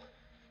symbol.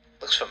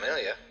 Looks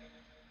familiar.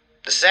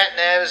 The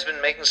sat-nav has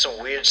been making some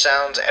weird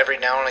sounds every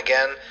now and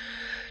again.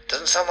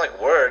 Doesn't sound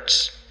like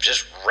words,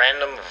 just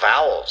random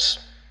vowels.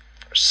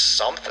 Or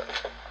something.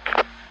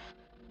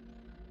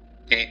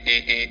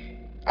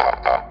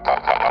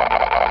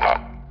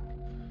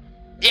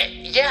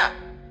 Yeah.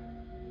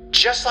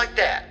 Just like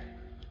that.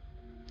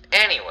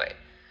 Anyway.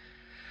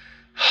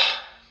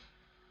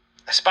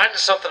 I spotted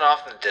something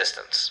off in the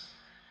distance.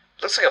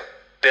 Looks like a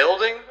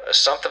building or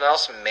something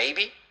else,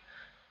 maybe.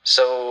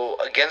 So,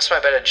 against my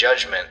better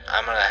judgment,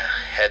 I'm gonna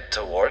head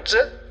towards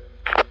it.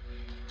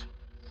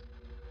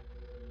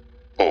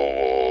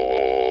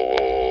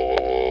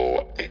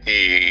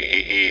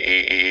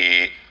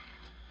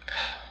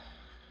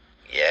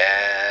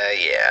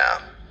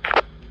 Yeah.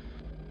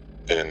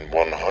 In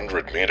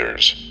 100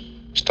 meters,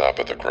 stop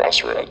at the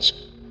crossroads.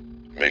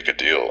 Make a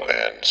deal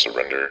and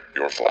surrender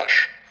your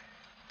flesh.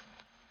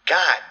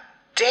 God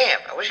damn,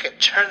 I wish I could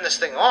turn this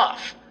thing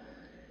off.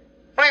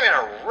 We're not even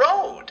on a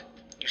road.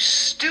 You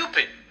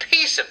stupid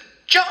piece of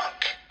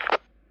junk.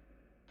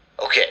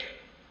 Okay,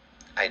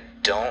 I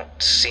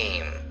don't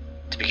seem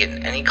to be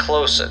getting any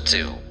closer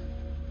to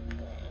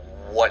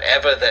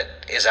whatever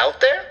that is out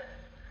there,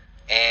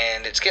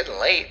 and it's getting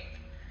late.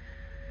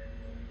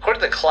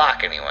 According to the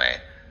clock,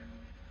 anyway.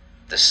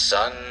 The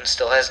sun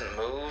still hasn't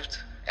moved.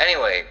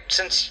 Anyway,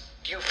 since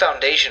you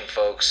Foundation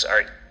folks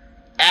are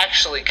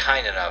actually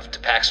kind enough to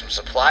pack some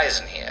supplies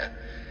in here,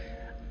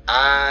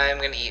 I'm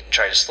gonna eat and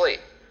try to sleep.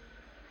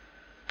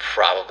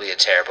 Probably a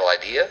terrible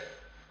idea,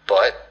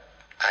 but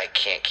I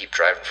can't keep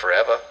driving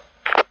forever.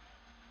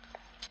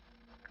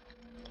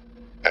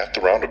 At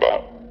the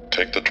roundabout,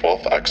 take the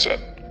 12th exit.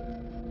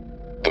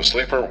 The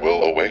sleeper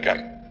will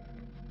awaken.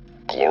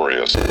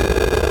 glorious,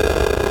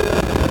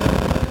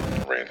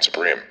 reign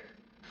supreme.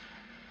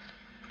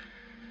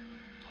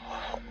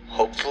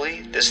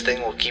 Hopefully, this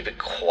thing will keep it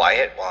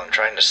quiet while I'm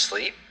trying to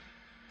sleep.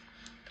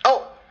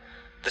 Oh,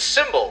 the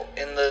symbol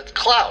in the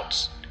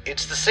clouds.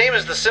 It's the same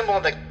as the symbol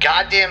on the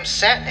goddamn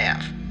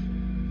sat-nav.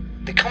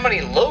 The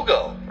company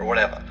logo, or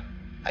whatever.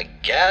 I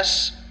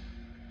guess.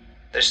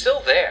 They're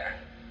still there.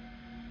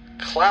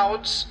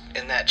 Clouds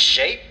in that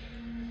shape,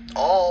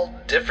 all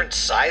different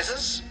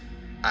sizes.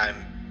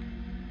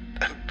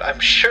 I'm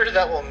sure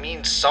that will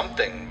mean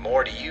something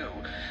more to you,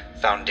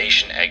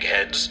 Foundation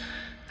eggheads,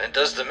 than it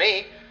does to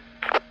me.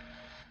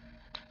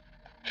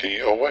 He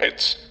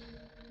awaits.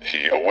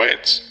 He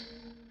awaits.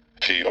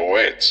 He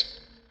awaits.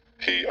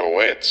 He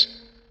awaits.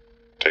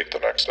 Take the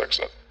next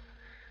exit.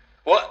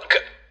 What?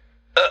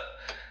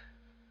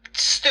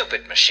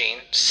 Stupid machine.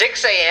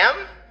 6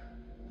 a.m.?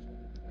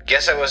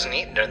 Guess I wasn't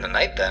eating during the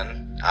night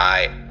then.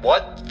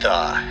 What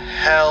the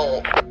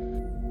hell?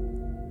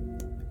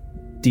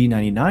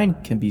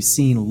 D99 can be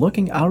seen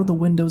looking out of the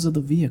windows of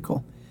the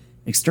vehicle.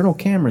 External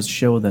cameras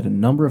show that a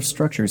number of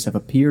structures have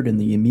appeared in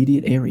the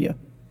immediate area.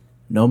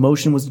 No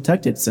motion was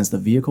detected since the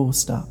vehicle was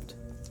stopped.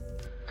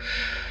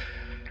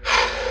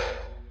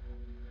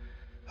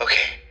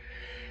 Okay,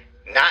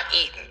 not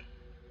eaten,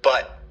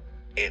 but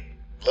it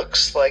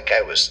looks like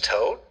I was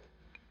towed?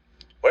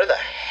 Where the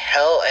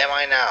hell am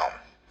I now?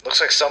 Looks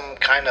like some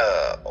kind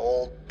of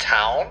old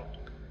town.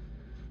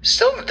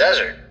 Still in the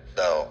desert,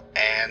 though,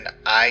 and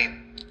I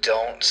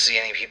don't see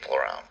any people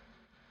around.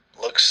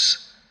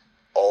 Looks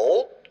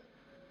old?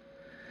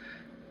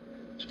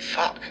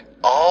 Fuck.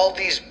 All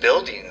these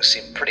buildings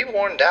seem pretty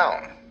worn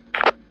down.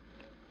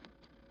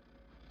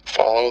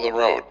 Follow the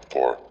road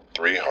for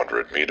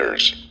 300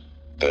 meters,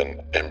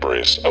 then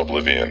embrace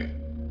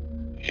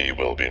oblivion. He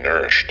will be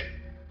nourished.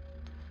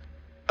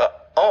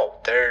 Oh,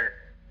 there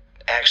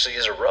actually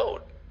is a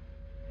road.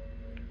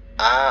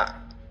 I'm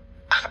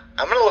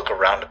gonna look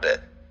around a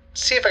bit,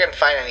 see if I can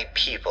find any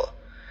people,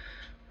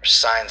 or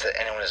signs that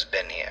anyone has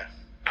been here.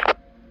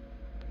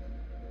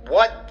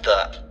 What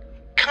the?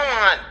 Come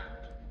on!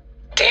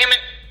 Damn it!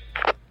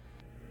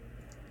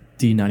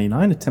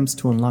 D99 attempts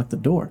to unlock the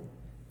door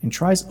and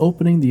tries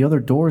opening the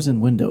other doors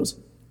and windows.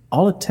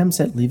 All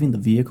attempts at leaving the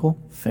vehicle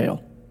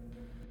fail.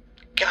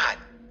 God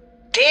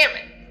damn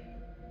it!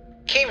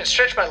 Can't even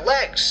stretch my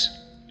legs.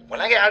 When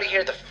I get out of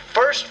here, the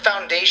first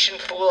Foundation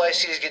fool I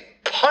see is getting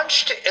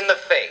punched in the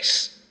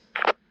face.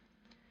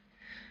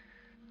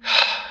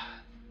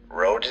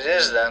 Road it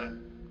is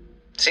then.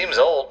 Seems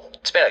old.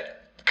 It's made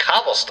of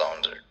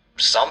cobblestones or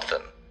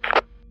something.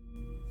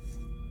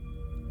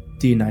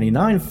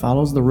 D99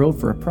 follows the road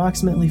for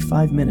approximately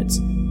 5 minutes,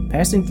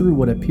 passing through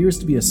what appears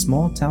to be a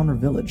small town or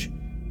village.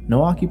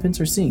 No occupants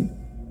are seen.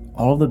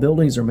 All of the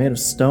buildings are made of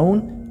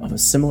stone of a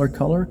similar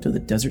color to the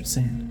desert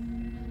sand.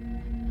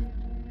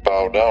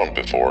 Bow down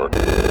before.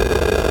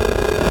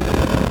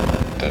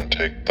 Then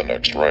take the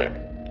next right.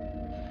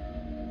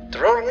 The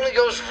road only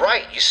goes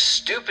right, you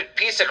stupid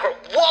piece of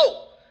crap.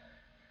 Whoa!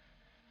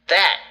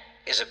 That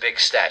is a big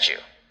statue.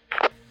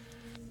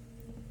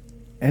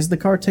 As the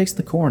car takes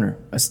the corner,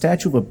 a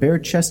statue of a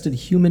bare-chested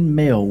human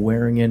male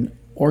wearing an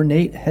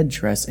ornate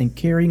headdress and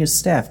carrying a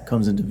staff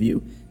comes into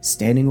view,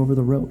 standing over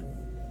the road.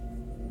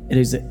 It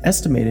is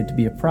estimated to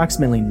be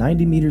approximately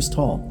 90 meters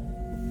tall.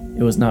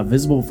 It was not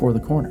visible before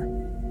the corner.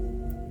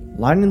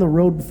 Lining the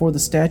road before the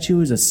statue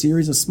is a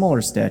series of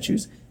smaller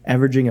statues,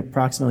 averaging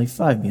approximately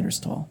 5 meters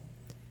tall,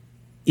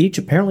 each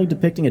apparently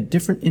depicting a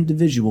different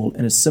individual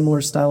in a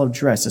similar style of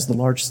dress as the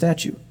large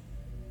statue.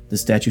 The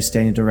statue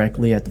standing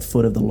directly at the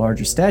foot of the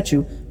larger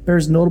statue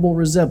bears notable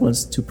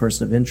resemblance to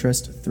Person of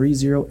Interest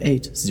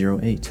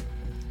 30808.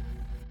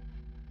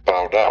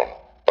 Bow down.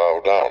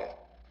 Bow down.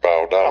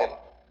 Bow down.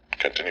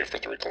 Continue for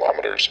 3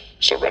 kilometers.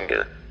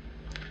 Surrender.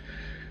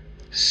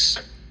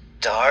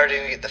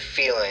 Starting to get the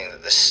feeling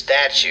that the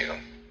statue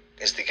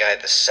is the guy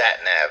the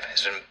sat-nav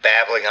has been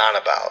babbling on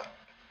about.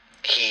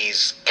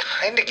 He's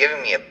kind of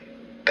giving me a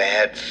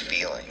bad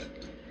feeling.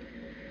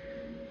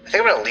 I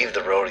think I'm going to leave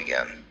the road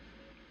again.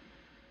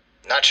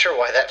 Not sure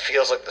why that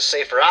feels like the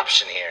safer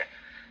option here,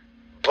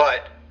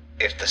 but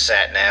if the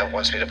sat-nav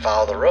wants me to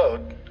follow the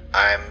road,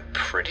 I'm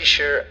pretty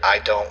sure I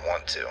don't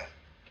want to.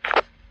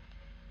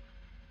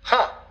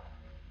 Huh.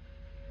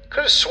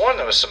 Could have sworn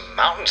there was some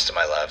mountains to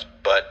my left,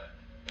 but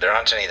there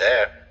aren't any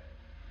there.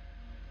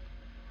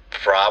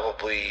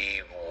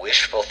 Probably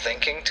wishful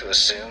thinking to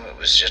assume it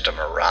was just a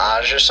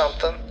mirage or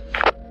something.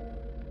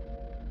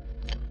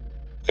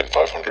 In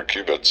 500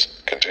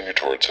 cubits, continue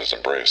towards his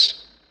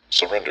embrace.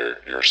 Surrender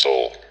your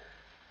soul.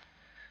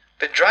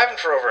 Been driving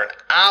for over an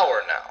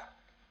hour now,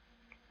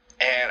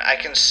 and I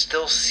can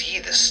still see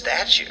the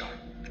statue.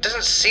 It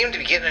doesn't seem to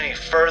be getting any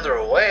further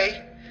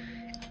away.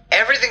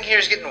 Everything here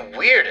is getting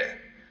weirder,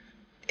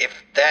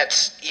 if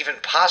that's even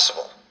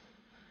possible.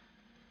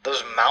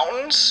 Those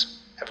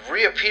mountains have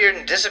reappeared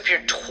and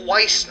disappeared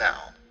twice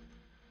now.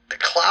 The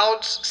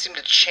clouds seem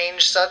to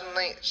change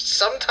suddenly,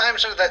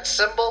 sometimes into that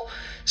symbol,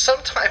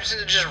 sometimes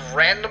into just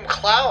random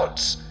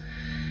clouds.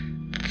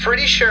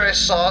 pretty sure I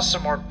saw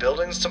some more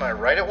buildings to my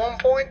right at one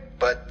point,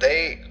 but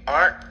they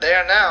aren't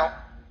there now.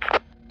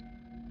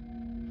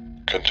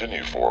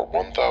 Continue for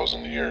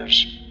 1,000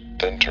 years,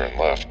 then turn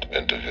left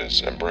into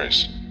his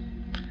embrace.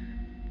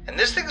 And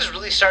this thing is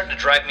really starting to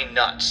drive me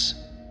nuts.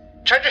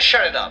 Tried to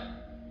shut it up,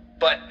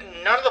 but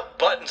none of the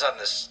buttons on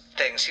this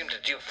thing seem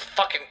to do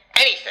fucking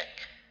anything.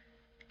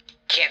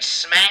 Can't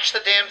smash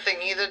the damn thing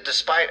either,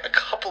 despite a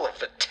couple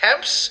of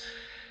attempts.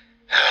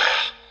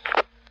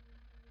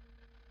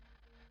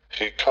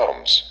 He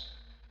comes.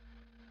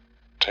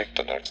 Take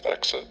the next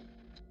exit.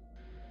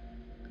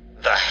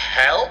 The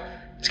hell?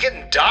 It's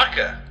getting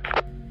darker.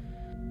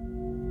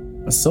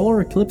 A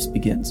solar eclipse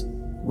begins,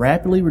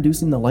 rapidly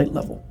reducing the light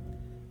level.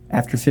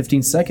 After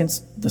 15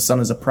 seconds, the sun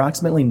is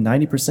approximately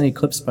 90%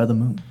 eclipsed by the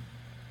moon.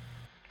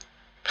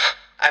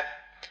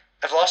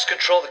 I've lost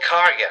control of the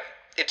car again.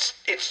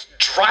 It's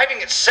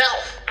driving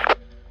itself.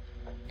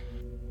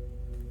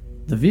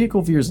 The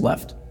vehicle veers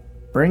left,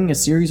 bringing a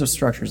series of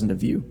structures into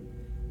view.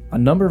 A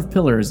number of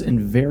pillars in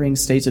varying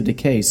states of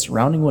decay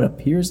surrounding what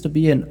appears to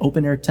be an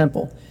open-air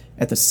temple,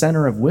 at the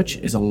center of which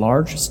is a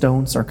large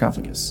stone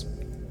sarcophagus.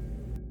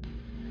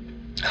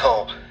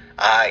 Oh,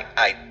 I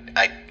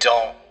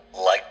don't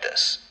like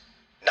this.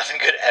 Nothing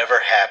good ever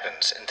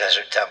happens in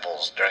desert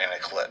temples during an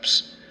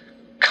eclipse.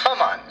 Come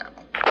on now.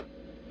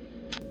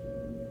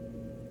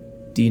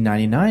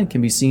 D-99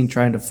 can be seen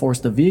trying to force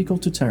the vehicle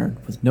to turn,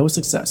 with no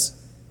success.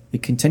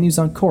 It continues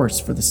on course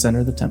for the center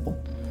of the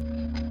temple.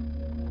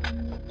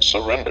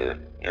 Surrender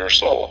your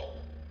soul.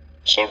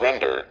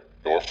 Surrender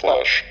your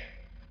flesh.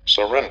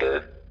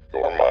 Surrender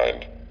your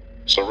mind.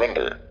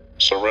 Surrender,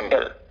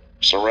 surrender,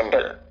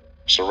 surrender,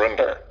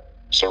 surrender,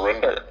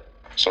 surrender,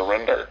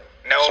 surrender.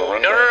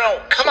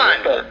 No, come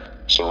on.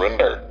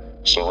 Surrender,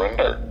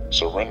 surrender,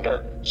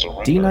 surrender,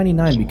 surrender.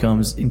 D-99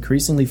 becomes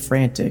increasingly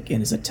frantic in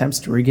his attempts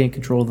to regain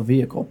control of the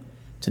vehicle,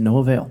 to no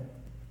avail.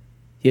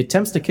 He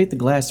attempts to kick the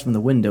glass from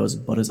the windows,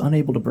 but is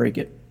unable to break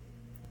it.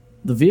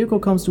 The vehicle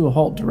comes to a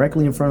halt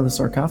directly in front of the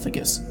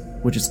sarcophagus,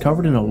 which is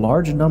covered in a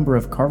large number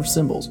of carved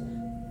symbols.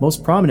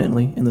 Most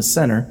prominently, in the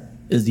center,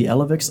 is the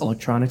Elevix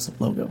Electronics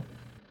logo.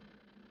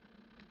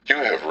 You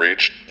have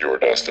reached your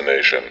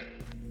destination.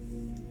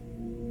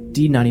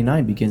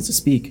 D-99 begins to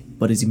speak,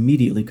 but is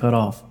immediately cut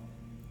off.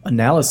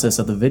 Analysis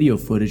of the video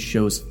footage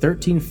shows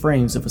 13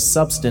 frames of a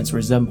substance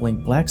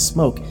resembling black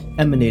smoke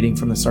emanating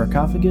from the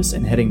sarcophagus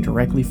and heading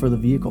directly for the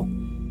vehicle.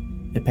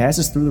 It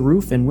passes through the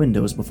roof and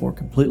windows before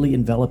completely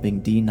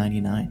enveloping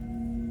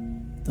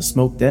D-99. The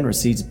smoke then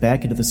recedes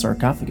back into the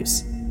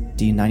sarcophagus.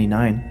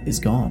 D-99 is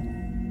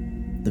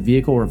gone. The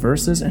vehicle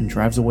reverses and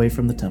drives away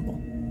from the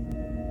temple.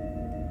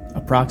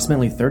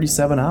 Approximately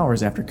 37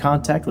 hours after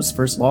contact was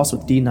first lost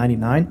with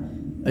D-99,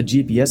 a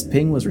GPS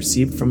ping was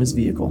received from his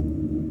vehicle.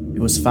 It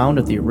was found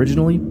at the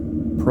originally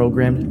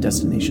programmed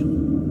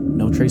destination.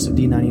 No trace of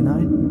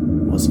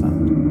D-99 was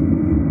found.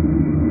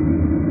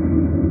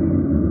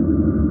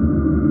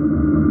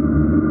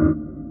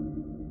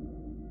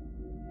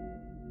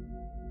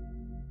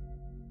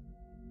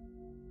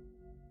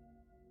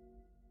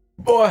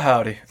 Boy,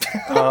 howdy.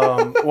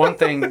 One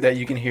thing that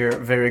you can hear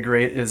very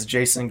great is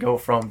Jason go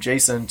from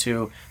Jason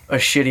to a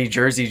shitty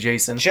Jersey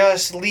Jason.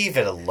 Just leave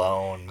it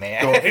alone,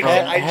 man.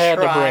 I had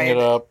to bring it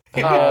up.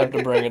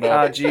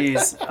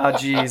 This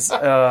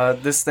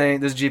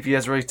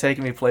GPS really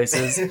taking me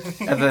places.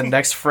 And the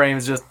next frame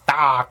is just,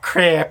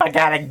 crap, I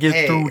gotta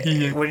get through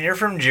here. When you're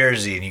from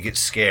Jersey and you get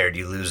scared,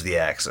 you lose the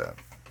accent.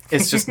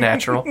 It's just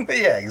natural.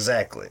 Yeah,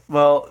 exactly.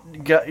 Well,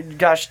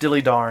 gosh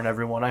dilly darn,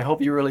 everyone. I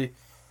hope you really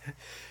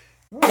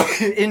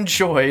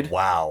enjoyed.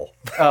 Wow.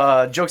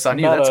 Jokes on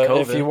you, that's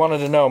COVID. If you wanted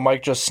to know,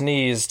 Mike just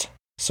sneezed,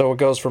 so it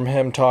goes from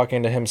him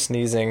talking to him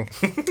sneezing.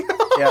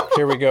 Yeah.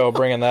 Here we go,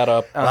 bringing that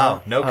up.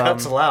 Wow, no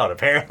cuts allowed,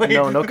 apparently.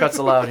 No cuts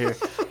allowed here.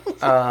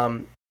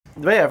 But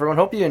yeah, everyone,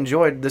 hope you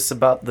enjoyed this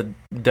about the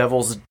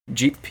devil's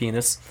Jeep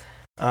penis.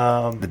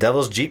 The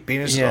devil's Jeep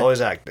penis is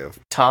always active.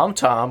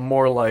 Tom,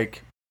 more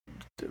like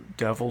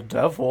devil.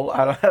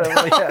 I don't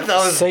really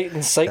have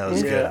Satan. That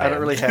was good, I don't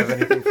really have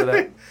anything for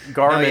that.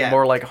 Garmin,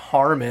 more like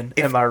Harmon.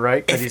 Am I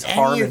right? Because he's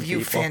harming people. If any of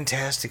you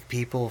fantastic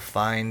people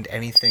find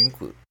anything,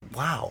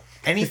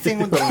 anything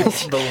with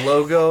the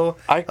logo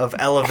of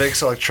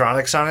Elevix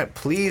Electronics on it,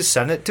 please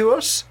send it to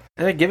us.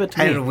 Give it to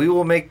me. And we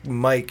will make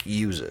Mike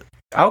use it.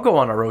 I'll go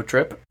on a road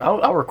trip.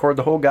 I'll record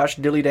the whole gosh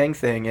dilly dang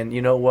thing, and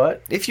you know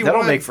what?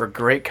 That'll make for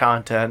great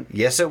content.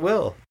 Yes, it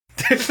will.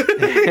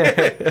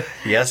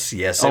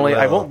 Yes. Only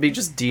I won't be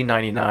just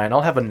D99.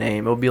 I'll have a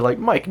name. It'll be like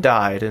Mike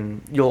died,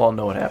 and you'll all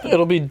know what happened.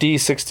 It'll be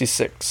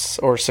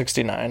D66 or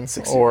 69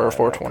 or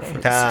 420.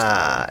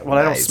 Well,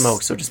 I don't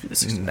smoke, so just be the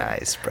 69.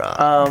 Nice,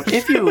 bro.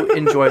 If you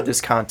enjoyed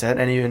this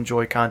content and you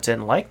enjoy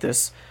content like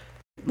this,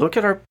 look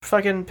at our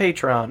fucking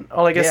Patreon.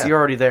 Oh, I guess you're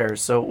already there.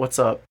 So what's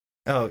up?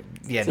 Oh,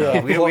 yeah, no.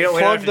 Yeah. We don't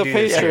Plug have to the do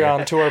this here.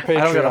 Patreon to our I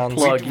don't gotta Patreons.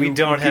 plug. We You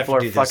don't have people to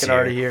do are this fucking here.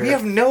 already here. We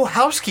have no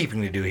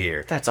housekeeping to do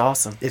here. That's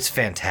awesome. It's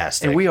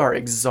fantastic. And we are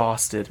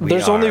exhausted.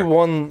 There's only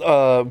one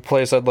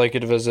place I'd like you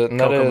to visit, and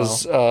that Kokomo.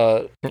 is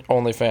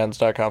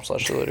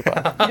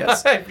onlyfans.com/SealityPod.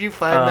 Yes. If you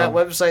find that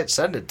website,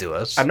 send it to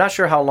us. I'm not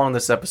sure how long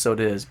this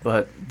episode is,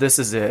 but this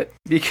is it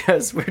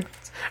because we're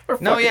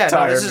No, fucking yeah,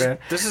 tired, no, man.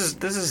 this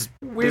is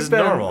We've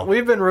been normal.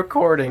 We've been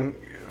recording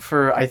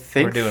for I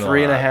think We're doing a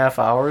 3.5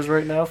 hours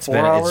right now. 4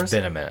 hours. It's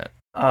been a minute.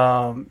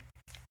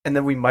 And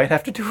then we might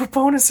have to do a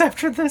bonus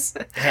after this.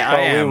 Hey, I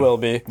am. We will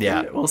be.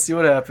 Yeah. We'll see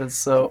what happens.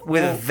 So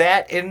With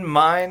that in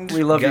mind,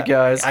 We love you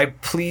guys. I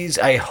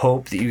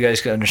hope that you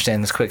guys can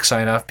understand this quick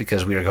sign off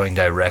because we are going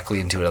directly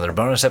into another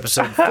bonus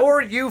episode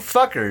for you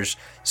fuckers.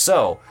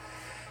 So,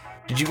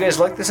 did you guys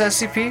like this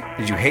SCP?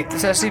 Did you hate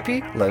this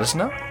SCP? Let us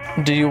know.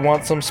 Do you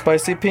want some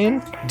spicy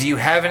peen? Do you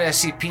have an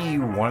SCP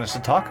you want us to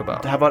talk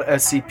about? how about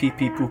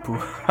SCPP poo poo?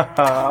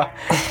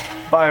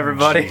 Bye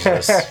everybody.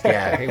 Jesus.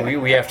 Yeah,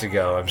 we have to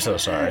go. I'm so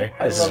sorry.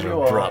 I This love is you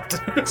all. abrupt.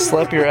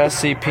 Slap your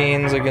SC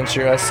peens against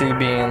your SC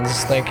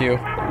beans. Thank you.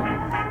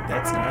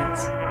 That's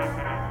nice.